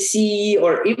MSNBC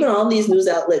or even all these news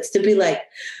outlets to be like,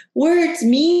 words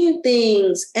mean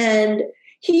things, and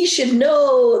he should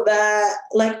know that,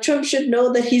 like, Trump should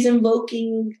know that he's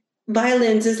invoking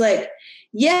violence, is like,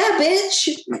 yeah,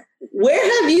 bitch,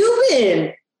 where have you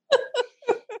been?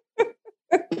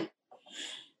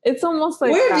 It's almost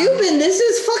like, where have you been? This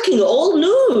is fucking old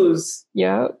news.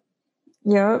 Yep.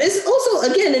 Yeah. It's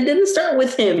also, again, it didn't start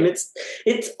with him.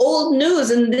 It's old news.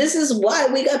 And this is why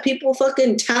we got people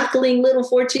fucking tackling little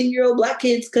 14-year-old Black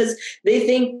kids, because they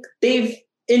think they've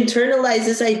internalized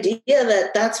this idea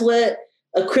that that's what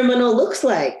a criminal looks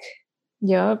like.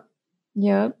 Yep.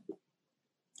 Yep.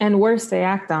 And worse, they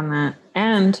act on that.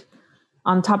 And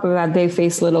on top of that, they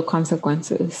face little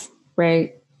consequences,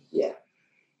 right? Yeah.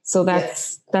 So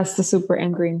that's the super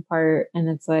angering part. And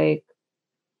it's like,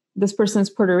 this person's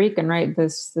Puerto Rican, right?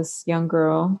 This young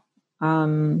girl,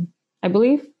 I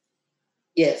believe.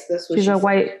 Yes, that's what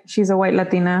she's a white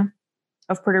Latina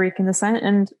of Puerto Rican descent,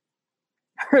 and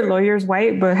her lawyer's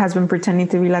white, but has been pretending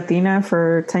to be Latina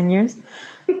for 10 years.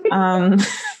 Don't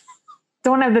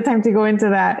have the time to go into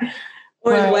that.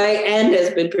 Or white and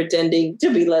has been pretending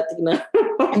to be Latina.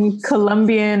 And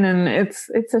Colombian, and it's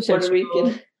a shit Puerto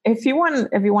Rican. If you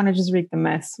want to just read the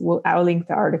mess, I'll link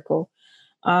the article.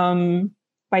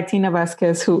 By Tina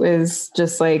Vasquez, who is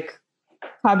just like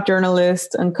top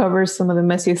journalist, uncovers some of the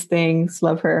messiest things.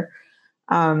 Love her.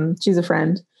 She's a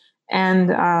friend.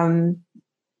 And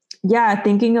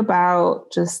thinking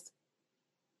about just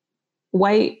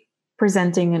white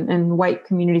presenting and white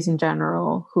communities in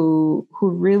general who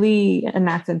really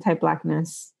enact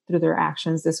anti-Blackness through their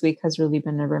actions this week has really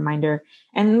been a reminder.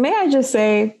 And may I just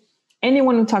say,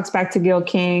 anyone who talks back to Gayle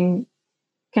King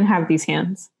can have these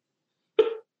hands.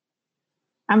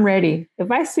 I'm ready.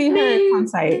 If I see her on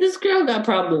site. This girl got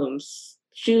problems.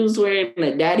 She was wearing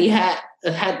a daddy hat,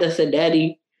 a hat that said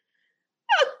daddy.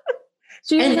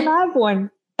 She doesn't have one.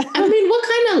 I mean, what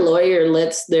kind of lawyer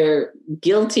lets their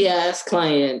guilty ass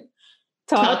client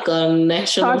talk on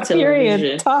national television?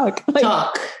 Period.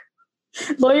 Talk.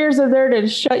 Lawyers are there to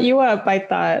shut you up, I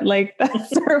thought. Like, that's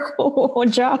their whole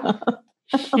job.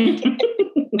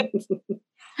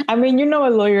 I mean, you know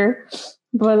a lawyer.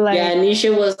 But like, yeah,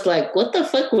 Nisha was like, what the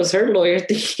fuck was her lawyer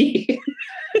thinking?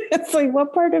 It's like,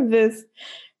 what part of this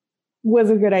was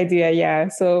a good idea? Yeah.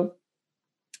 So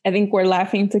I think we're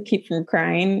laughing to keep from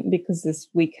crying because this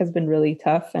week has been really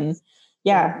tough. And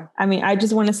yeah, I mean, I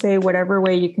just want to say whatever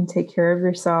way you can take care of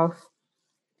yourself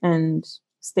and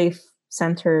stay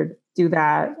centered, do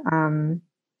that.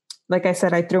 Like I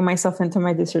said, I threw myself into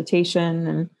my dissertation,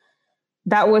 and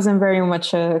that wasn't very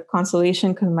much a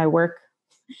consolation because my work,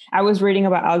 I was reading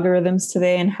about algorithms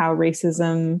today and how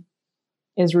racism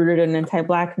is rooted in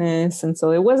anti-Blackness. And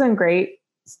so it wasn't great,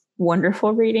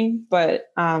 wonderful reading, but,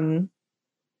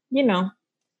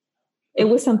 it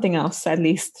was something else at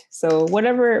least. So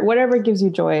whatever gives you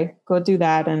joy, go do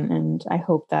that. And I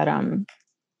hope that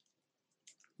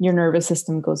your nervous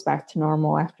system goes back to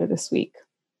normal after this week.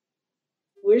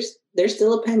 There's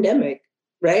still a pandemic,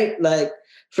 right? Like,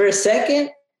 for a second,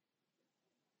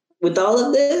 with all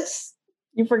of this,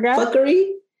 you forgot?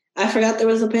 Fuckery, I forgot there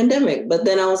was a pandemic. But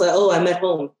then I was like, oh, I'm at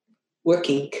home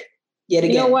working yet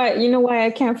again. You know why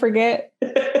I can't forget?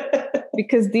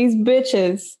 Because these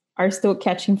bitches are still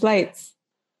catching flights.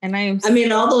 And I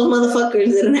mean, all those motherfuckers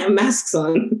didn't have masks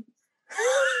on.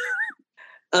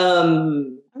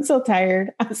 I'm so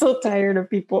tired. I'm so tired of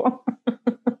people.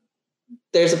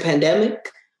 There's a pandemic.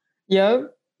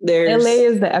 Yep. LA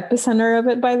is the epicenter of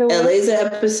it, by the way. LA is the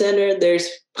epicenter. There's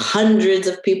hundreds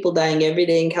of people dying every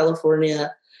day in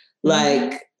California.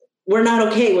 Like, we're not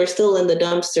okay. We're still in the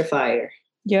dumpster fire.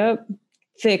 Yep.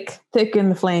 Thick in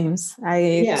the flames.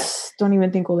 I don't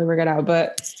even think we'll ever get out.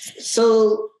 But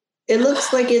so it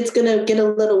looks like it's going to get a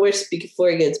little worse before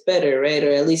it gets better, right?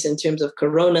 Or at least in terms of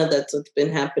Corona, that's what's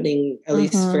been happening, at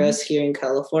least for us here in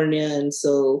California. And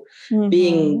so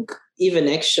being even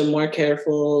extra more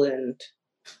careful and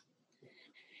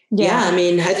I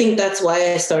mean, I think that's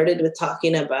why I started with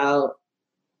talking about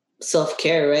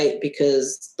self-care, right?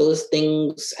 Because those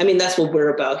things, I mean, that's what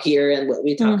we're about here and what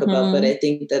we talk about. But I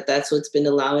think that that's what's been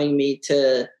allowing me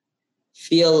to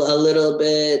feel a little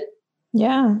bit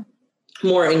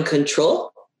more in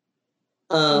control,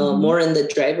 more in the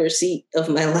driver's seat of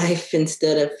my life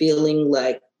instead of feeling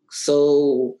like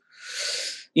so,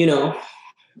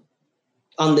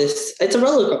 on this, it's a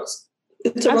roller coaster.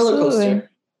 It's a roller coaster.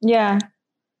 Yeah.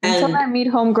 Until I meet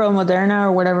homegirl Moderna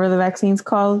or whatever the vaccine's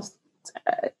called,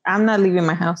 I'm not leaving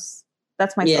my house.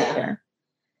 That's my self-care.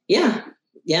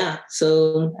 Yeah.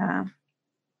 So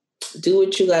do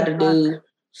what you got to do.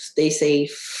 Stay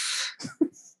safe.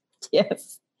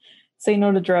 Yes. Say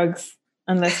no to drugs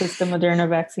unless it's the Moderna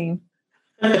vaccine.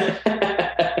 Do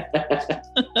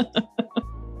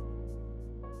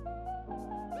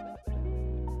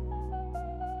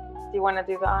you want to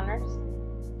do the honors?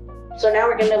 So now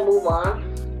we're going to move on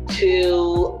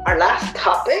to our last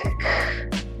topic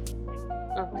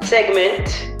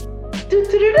segment. I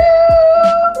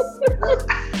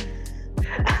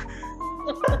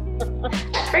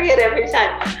forget every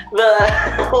time.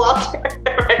 The Walter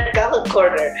Mercado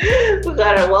Corner. We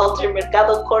got our Walter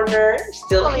Mercado Corner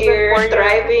still here,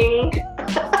 thriving.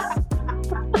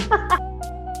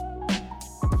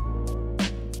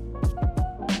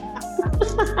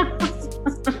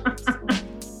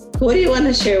 What do you want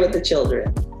to share with the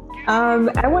children?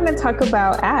 I want to talk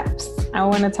about apps. I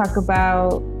want to talk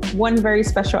about one very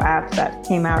special app that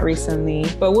came out recently,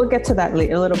 but we'll get to that a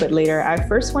little bit later. I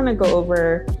first want to go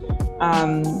over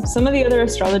some of the other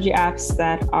astrology apps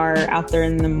that are out there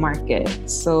in the market.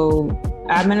 So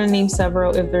I'm going to name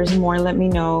several. If there's more, let me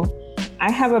know. I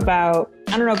have I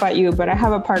don't know about you, but I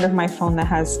have a part of my phone that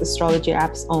has astrology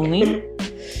apps only.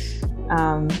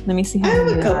 Let me see how many. I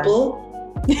have a couple.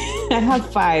 I have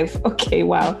 5. Okay,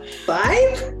 wow.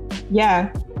 5? Yeah.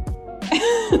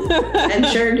 I'm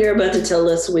sure you're about to tell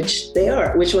us which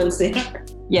ones they are.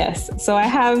 Yes. So I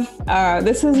have,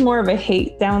 this is more of a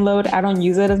hate download. I don't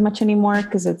use it as much anymore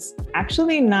because it's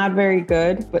actually not very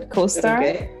good, but CoStar.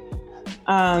 Okay.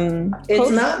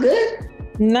 It's not good?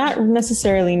 Not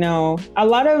necessarily, no. A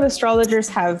lot of astrologers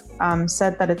have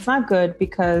said that it's not good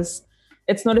because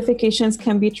its notifications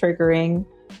can be triggering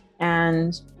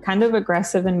and kind of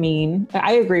aggressive and mean.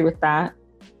 I agree with that.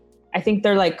 I think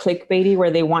they're like clickbaity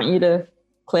where they want you to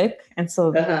click. And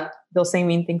so they'll say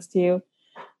mean things to you.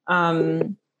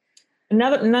 Not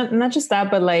just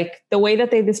that, but like the way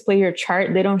that they display your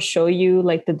chart, they don't show you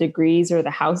like the degrees or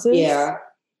the houses. Yeah.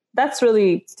 That's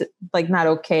really like not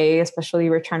okay, especially if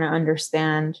you're trying to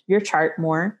understand your chart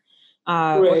more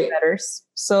or better.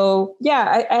 So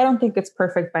yeah, I don't think it's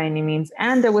perfect by any means.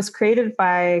 And it was created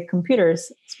by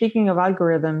computers. Speaking of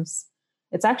algorithms,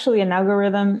 it's actually an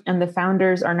algorithm and the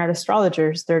founders are not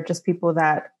astrologers. They're just people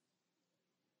that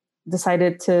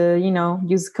decided to,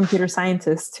 use computer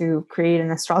scientists to create an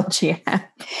astrology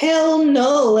app. Hell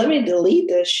no, let me delete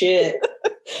this shit.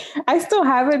 I still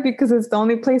have it because it's the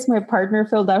only place my partner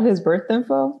filled out his birth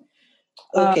info.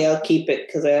 Okay, I'll keep it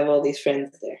because I have all these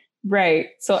friends there.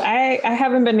 Right. So I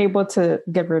haven't been able to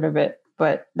get rid of it,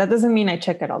 but that doesn't mean I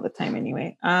check it all the time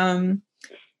anyway. Then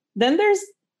there's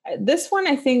this one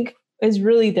I think is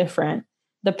really different.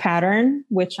 The Pattern,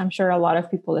 which I'm sure a lot of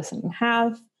people listening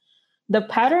have. The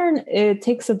Pattern, it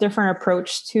takes a different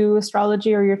approach to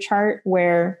astrology or your chart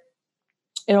where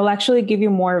it'll actually give you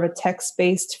more of a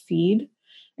text-based feed.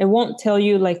 It won't tell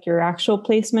you like your actual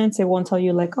placements. It won't tell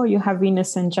you like, oh, you have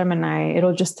Venus and Gemini.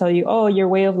 It'll just tell you, oh, your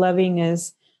way of loving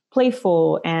is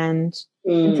playful and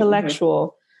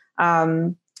intellectual.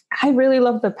 I really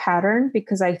love the Pattern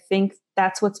because I think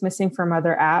that's what's missing from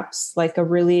other apps, like a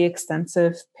really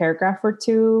extensive paragraph or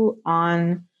two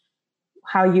on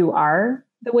how you are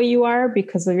the way you are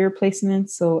because of your placements.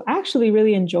 So I actually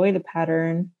really enjoy the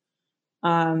Pattern.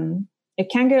 It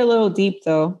can get a little deep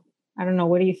though. I don't know.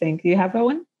 What do you think? Do you have that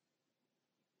one?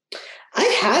 I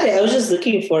had it. I was just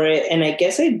looking for it and I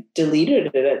guess I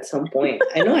deleted it at some point.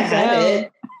 I know I had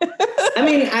it. I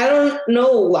mean, I don't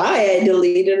know why I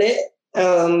deleted it.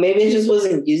 Maybe I just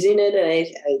wasn't using it and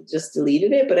I just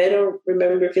deleted it, but I don't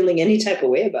remember feeling any type of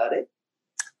way about it.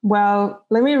 Well,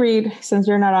 let me read, since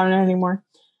you're not on it anymore.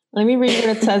 Let me read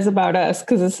what it says about us,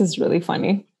 because this is really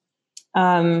funny.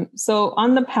 So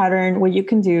on the Pattern, what you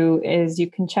can do is you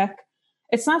can check.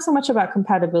 It's not so much about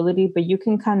compatibility, but you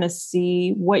can kind of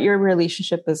see what your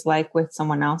relationship is like with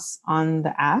someone else on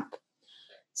the app.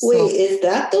 Wait, is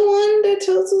that the one that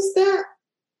tells us that?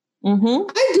 Mm-hmm.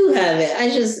 I do have it. I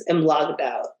just am logged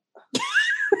out.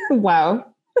 Wow.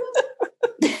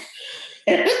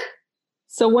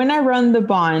 So when I run the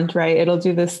bond, right, it'll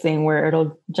do this thing where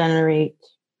it'll generate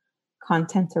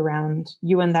content around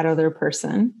you and that other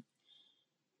person.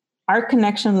 Our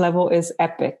connection level is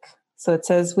epic. So it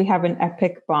says we have an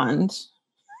epic bond.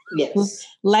 Yes.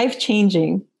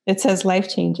 Life-changing. It says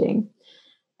life-changing.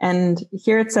 And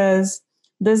here it says,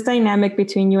 this dynamic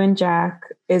between you and Jack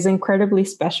is incredibly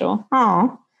special.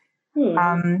 Oh,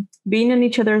 being in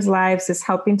each other's lives is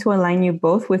helping to align you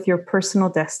both with your personal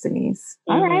destinies.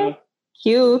 All right.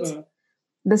 Cute. Mm-hmm.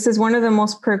 This is one of the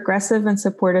most progressive and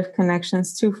supportive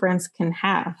connections two friends can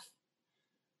have.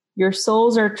 Your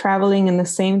souls are traveling in the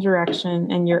same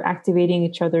direction and you're activating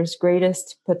each other's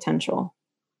greatest potential.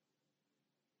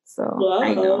 So wow,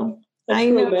 I know. That's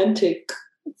romantic.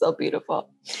 It's so beautiful.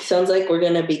 Sounds like we're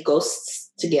going to be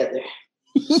ghosts together.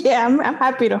 Yeah, I'm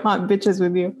happy to haunt bitches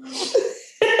with you.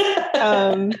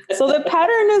 So the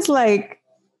pattern is like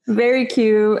very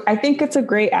cute. I think it's a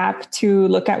great app to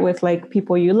look at with like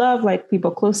people you love, like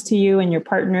people close to you and your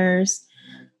partners,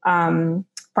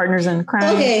 partners in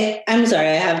crime. Okay, I'm sorry,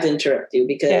 I have to interrupt you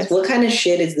because what kind of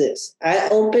shit is this? I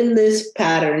opened this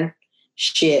pattern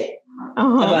shit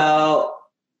about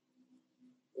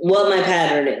what my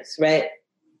pattern is, right?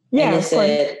 Yeah, and it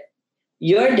said,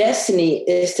 your destiny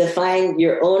is to find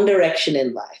your own direction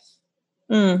in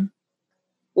life.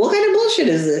 What kind of bullshit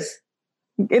is this?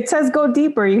 It says go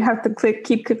deeper. You have to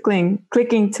keep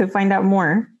clicking to find out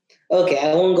more. Okay,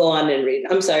 I won't go on and read.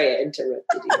 I'm sorry I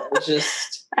interrupted you. I was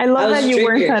just... I love that you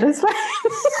weren't satisfied.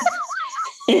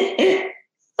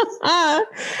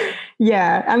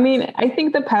 Yeah, I mean, I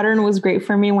think the pattern was great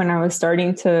for me when I was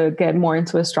starting to get more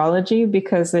into astrology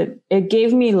because it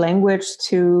gave me language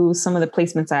to some of the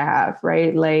placements I have,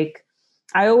 right? Like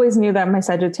I always knew that my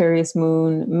Sagittarius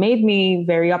moon made me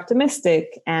very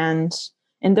optimistic and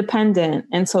independent.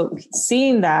 And so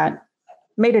seeing that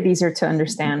made it easier to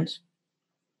understand.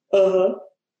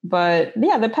 But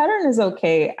yeah, the pattern is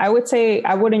okay. I would say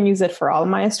I wouldn't use it for all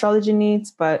my astrology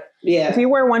needs, but if you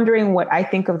were wondering what I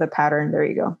think of the pattern, there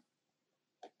you go.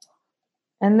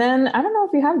 And then I don't know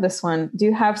if you have this one. Do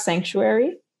you have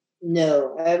Sanctuary?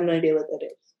 No, I have no idea what that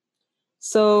is.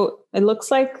 So it looks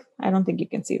like, I don't think you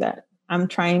can see that. I'm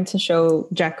trying to show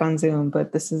Jack on Zoom,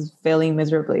 but this is failing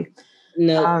miserably.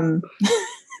 No.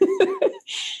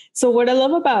 So what I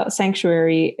love about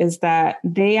Sanctuary is that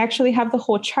they actually have the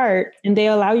whole chart and they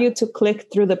allow you to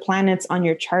click through the planets on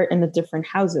your chart in the different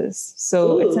houses.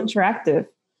 So it's interactive.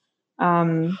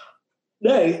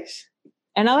 Nice.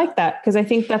 And I like that because I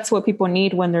think that's what people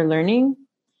need when they're learning.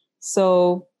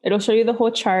 So it'll show you the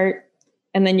whole chart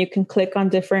and then you can click on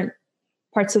different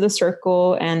parts of the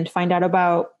circle and find out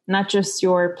about not just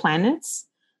your planets,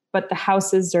 but the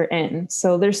houses they're in.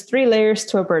 So there's 3 layers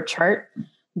to a birth chart.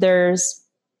 There's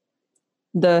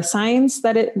the signs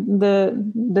that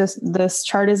this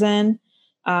chart is in,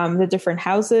 the different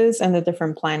houses and the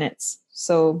different planets.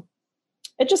 So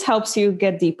it just helps you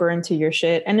get deeper into your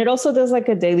shit. And it also does like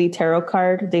a daily tarot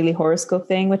card, daily horoscope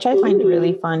thing, which I find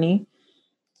really funny.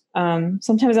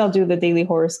 Sometimes I'll do the daily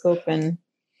horoscope and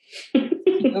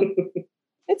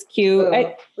it's cute.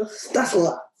 That's a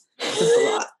lot. That's a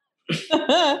lot.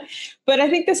 But I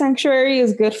think the Sanctuary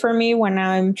is good for me when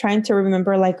I'm trying to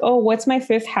remember like, oh, what's my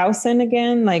 5th house in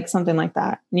again? Like something like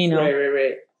that, you know?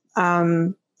 Right.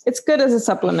 It's good as a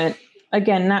supplement.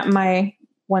 Again, not my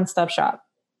one-stop shop.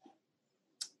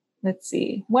 Let's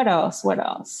see. What else?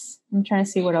 I'm trying to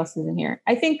see what else is in here.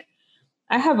 I think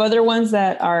I have other ones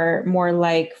that are more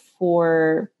like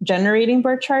for generating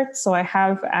birth charts. So I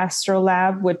have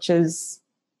Astrolab, which is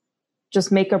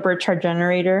just make a birth chart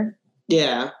generator.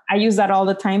 Yeah. I use that all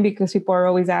the time because people are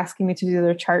always asking me to do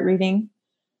their chart reading.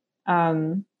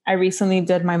 I recently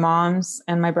did my mom's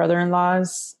and my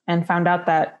brother-in-law's and found out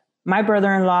that my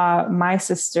brother-in-law, my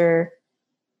sister,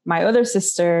 my other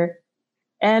sister,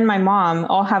 and my mom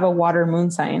all have a water moon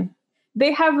sign.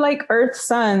 They have like earth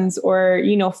suns or,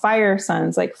 you know, fire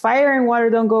suns. Like fire and water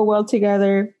don't go well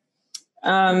together.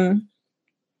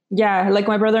 Yeah, like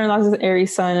my brother-in-law is an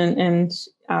Aries sun and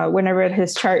when I read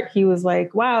his chart, he was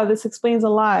like, wow, this explains a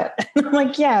lot. And I'm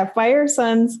like, yeah, fire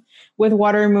suns with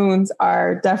water moons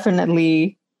are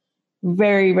definitely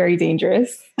very, very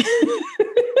dangerous.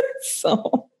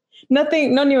 So no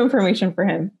new information for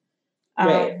him.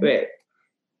 Right.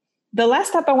 The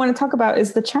last app I want to talk about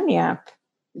is the Chani app,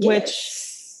 which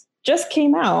just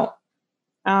came out.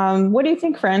 What do you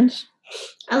think, friend?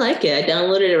 I like it. I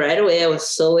downloaded it right away. I was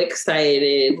so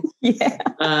excited. Yeah.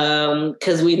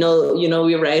 Because we know,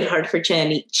 we ride hard for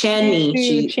Chani. Chani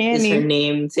is her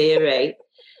name. Say it right.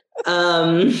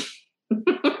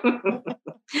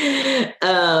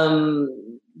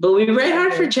 But we ride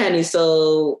hard for Chani.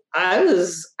 So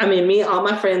all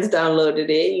my friends downloaded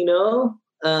it,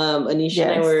 Anisha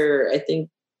and I were, I think,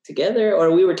 together,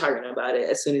 or we were talking about it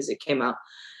as soon as it came out.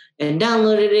 And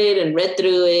downloaded it and read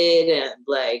through it and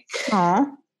I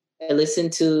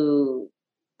listened to.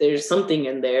 There's something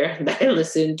in there that I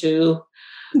listened to.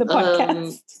 The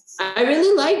podcast. I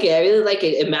really like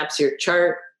it. It maps your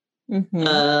chart.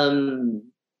 Mm-hmm.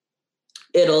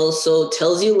 It also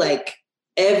tells you like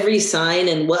every sign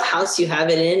and what house you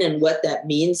have it in and what that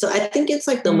means. So I think it's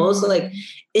like the most like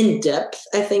in depth.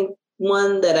 I think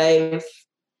one that I've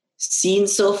seen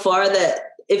so far that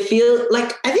it feels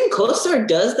like, I think CoStar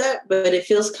does that, but it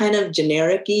feels kind of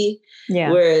generic-y.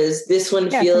 Yeah. Whereas this one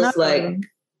feels like,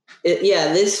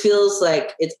 this feels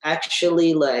like it's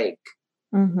actually like,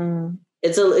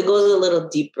 it goes a little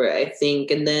deeper, I think.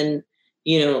 And then,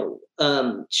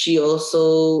 she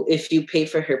also, if you pay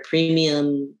for her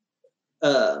premium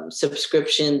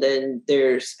subscription, then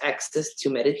there's access to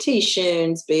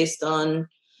meditations based on,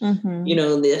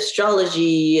 the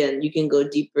astrology, and you can go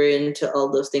deeper into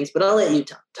all those things. But I'll let you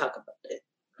talk about it.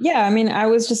 Yeah, I mean, I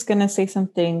was just going to say some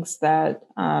things that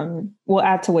will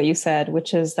add to what you said,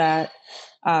 which is that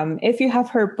if you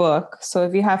have her book,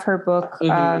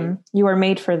 You Are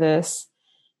Made for This,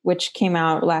 which came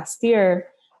out last year,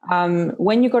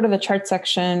 when you go to the chart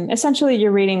section, essentially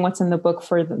you're reading what's in the book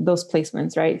for those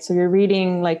placements, right? So you're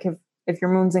reading, like, if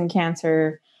your moon's in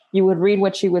Cancer, you would read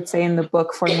what she would say in the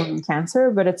book for moon in Cancer,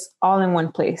 but it's all in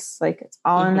one place. Like, it's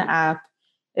all in the app.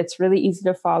 It's really easy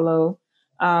to follow.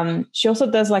 She also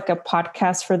does like a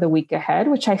podcast for the week ahead,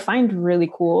 which I find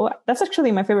really cool. That's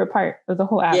actually my favorite part of the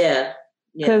whole app. Yeah.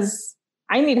 Because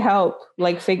I need help,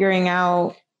 like, figuring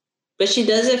out. But she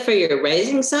does it for your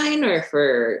rising sign or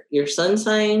for your sun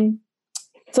sign?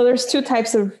 So there's two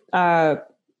types of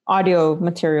audio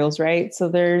materials, right? So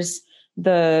there's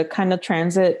the kind of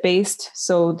transit based.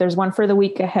 So there's one for the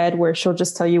week ahead where she'll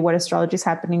just tell you what astrology is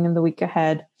happening in the week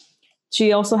ahead.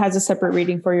 She also has a separate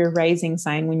reading for your rising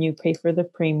sign when you pay for the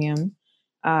premium.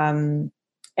 And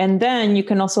then you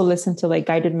can also listen to like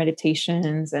guided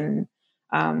meditations, and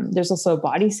there's also a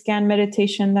body scan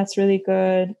meditation that's really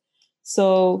good.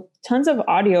 So tons of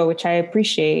audio, which I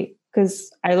appreciate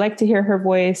because I like to hear her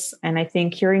voice. And I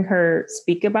think hearing her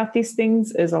speak about these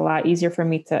things is a lot easier for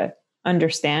me to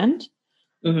understand.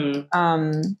 I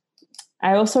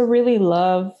also really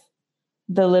love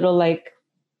the little like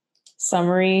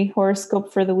summary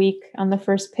horoscope for the week on the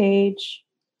first page.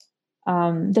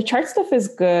 The chart stuff is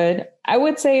good. I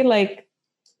would say like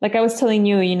I was telling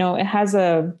you, it has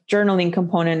a journaling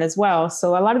component as well.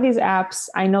 So a lot of these apps,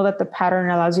 I know that the pattern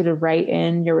allows you to write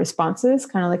in your responses,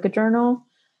 kind of like a journal.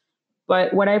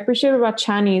 But what I appreciate about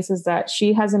Chani's is that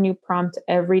she has a new prompt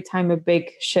every time a big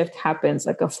shift happens,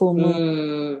 like a full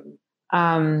moon.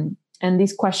 And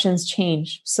these questions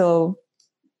change. So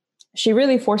she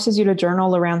really forces you to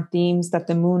journal around themes that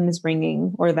the moon is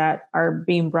bringing or that are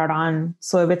being brought on.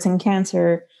 So if it's in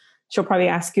Cancer, she'll probably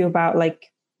ask you about like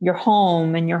your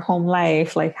home and your home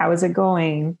life, like how is it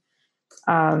going?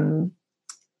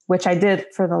 Which I did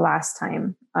for the last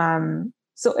time.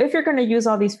 So if you're going to use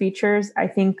all these features, I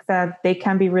think that they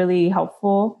can be really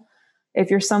helpful. If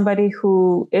you're somebody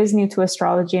who is new to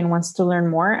astrology and wants to learn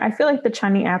more, I feel like the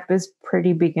Chani app is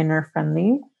pretty beginner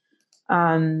friendly.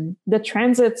 The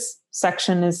transits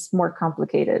section is more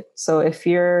complicated. So if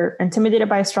you're intimidated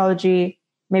by astrology,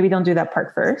 maybe don't do that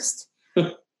part first.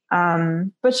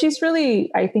 But she's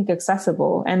really, I think,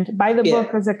 accessible. And buy the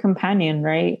book as a companion,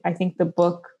 right? I think the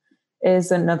book is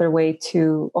another way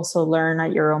to also learn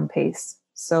at your own pace.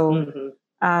 So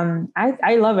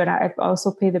I love it. I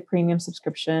also pay the premium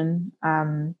subscription.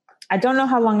 I don't know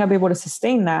how long I'll be able to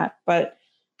sustain that, but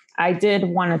I did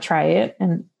want to try it,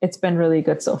 and it's been really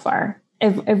good so far.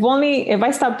 If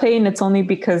I stop paying, it's only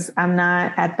because I'm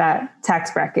not at that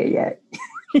tax bracket yet.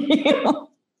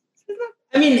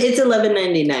 I mean, it's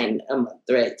 $11.99 a month,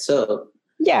 right? So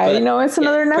yeah, it's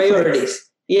another Netflix. Priorities.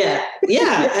 Yeah.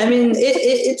 I mean,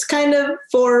 it's kind of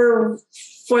for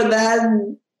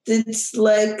that. It's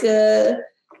like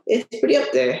it's pretty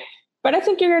up there. But I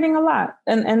think you're getting a lot,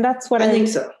 and that's what I think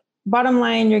so. Bottom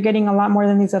line, you're getting a lot more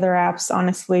than these other apps.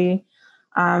 Honestly,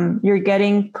 you're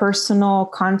getting personal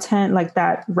content like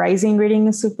that. Rising reading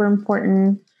is super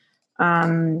important.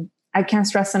 I can't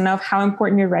stress enough how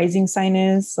important your rising sign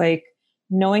is. Like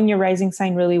knowing your rising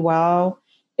sign really well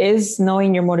is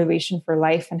knowing your motivation for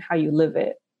life and how you live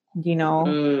it.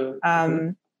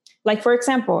 Like for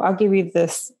example, I'll give you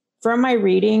this. From my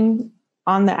reading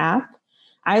on the app,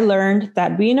 I learned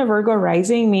that being a Virgo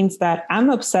rising means that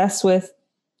I'm obsessed with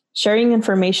sharing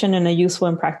information in a useful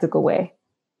and practical way.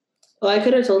 Oh, I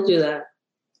could have told you that.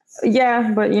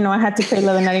 Yeah, but I had to pay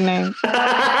 $11.99.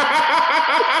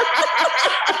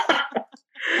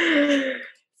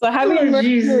 So having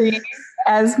Mercury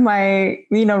as my,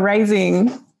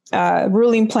 rising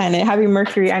ruling planet, having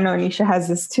Mercury, I know Anisha has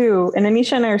this too. And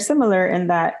Anisha and I are similar in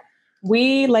that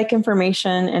we like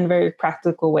information in very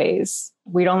practical ways.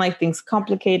 We don't like things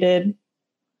complicated.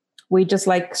 We just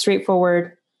like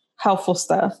straightforward, helpful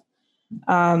stuff.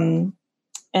 And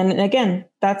again,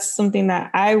 that's something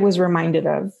that I was reminded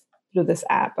of through this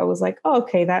app. I was like, oh,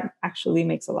 okay, that actually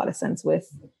makes a lot of sense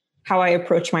with how I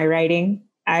approach my writing.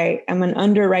 I am an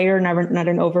underwriter, not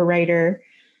an overwriter.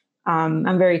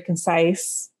 I'm very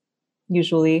concise,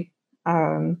 usually.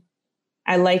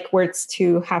 I like words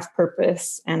to have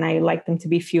purpose, and I like them to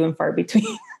be few and far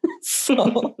between.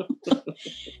 So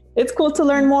it's cool to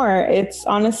learn more. It's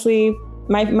honestly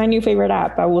my new favorite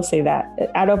app. I will say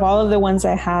that. Out of all of the ones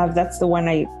I have, that's the one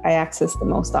I access the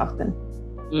most often.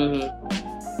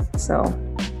 Mm-hmm. So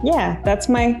yeah, that's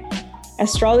my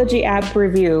astrology app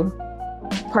review.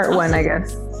 Part one, I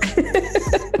guess.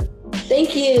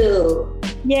 Thank you.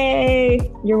 Yay.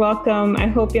 You're welcome. I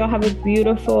hope y'all have a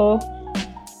beautiful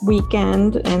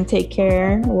weekend and take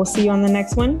care. We'll see you on the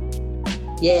next one.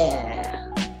 Yeah.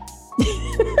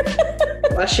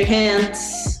 Wash your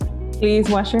hands. Please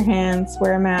wash your hands.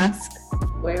 Wear a mask.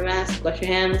 Wear a mask. Wash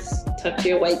your hands. Talk to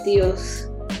your white tios.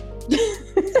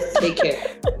 Take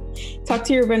care. Talk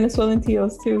to your Venezuelan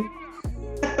tios too.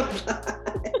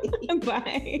 Bye.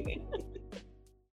 Bye.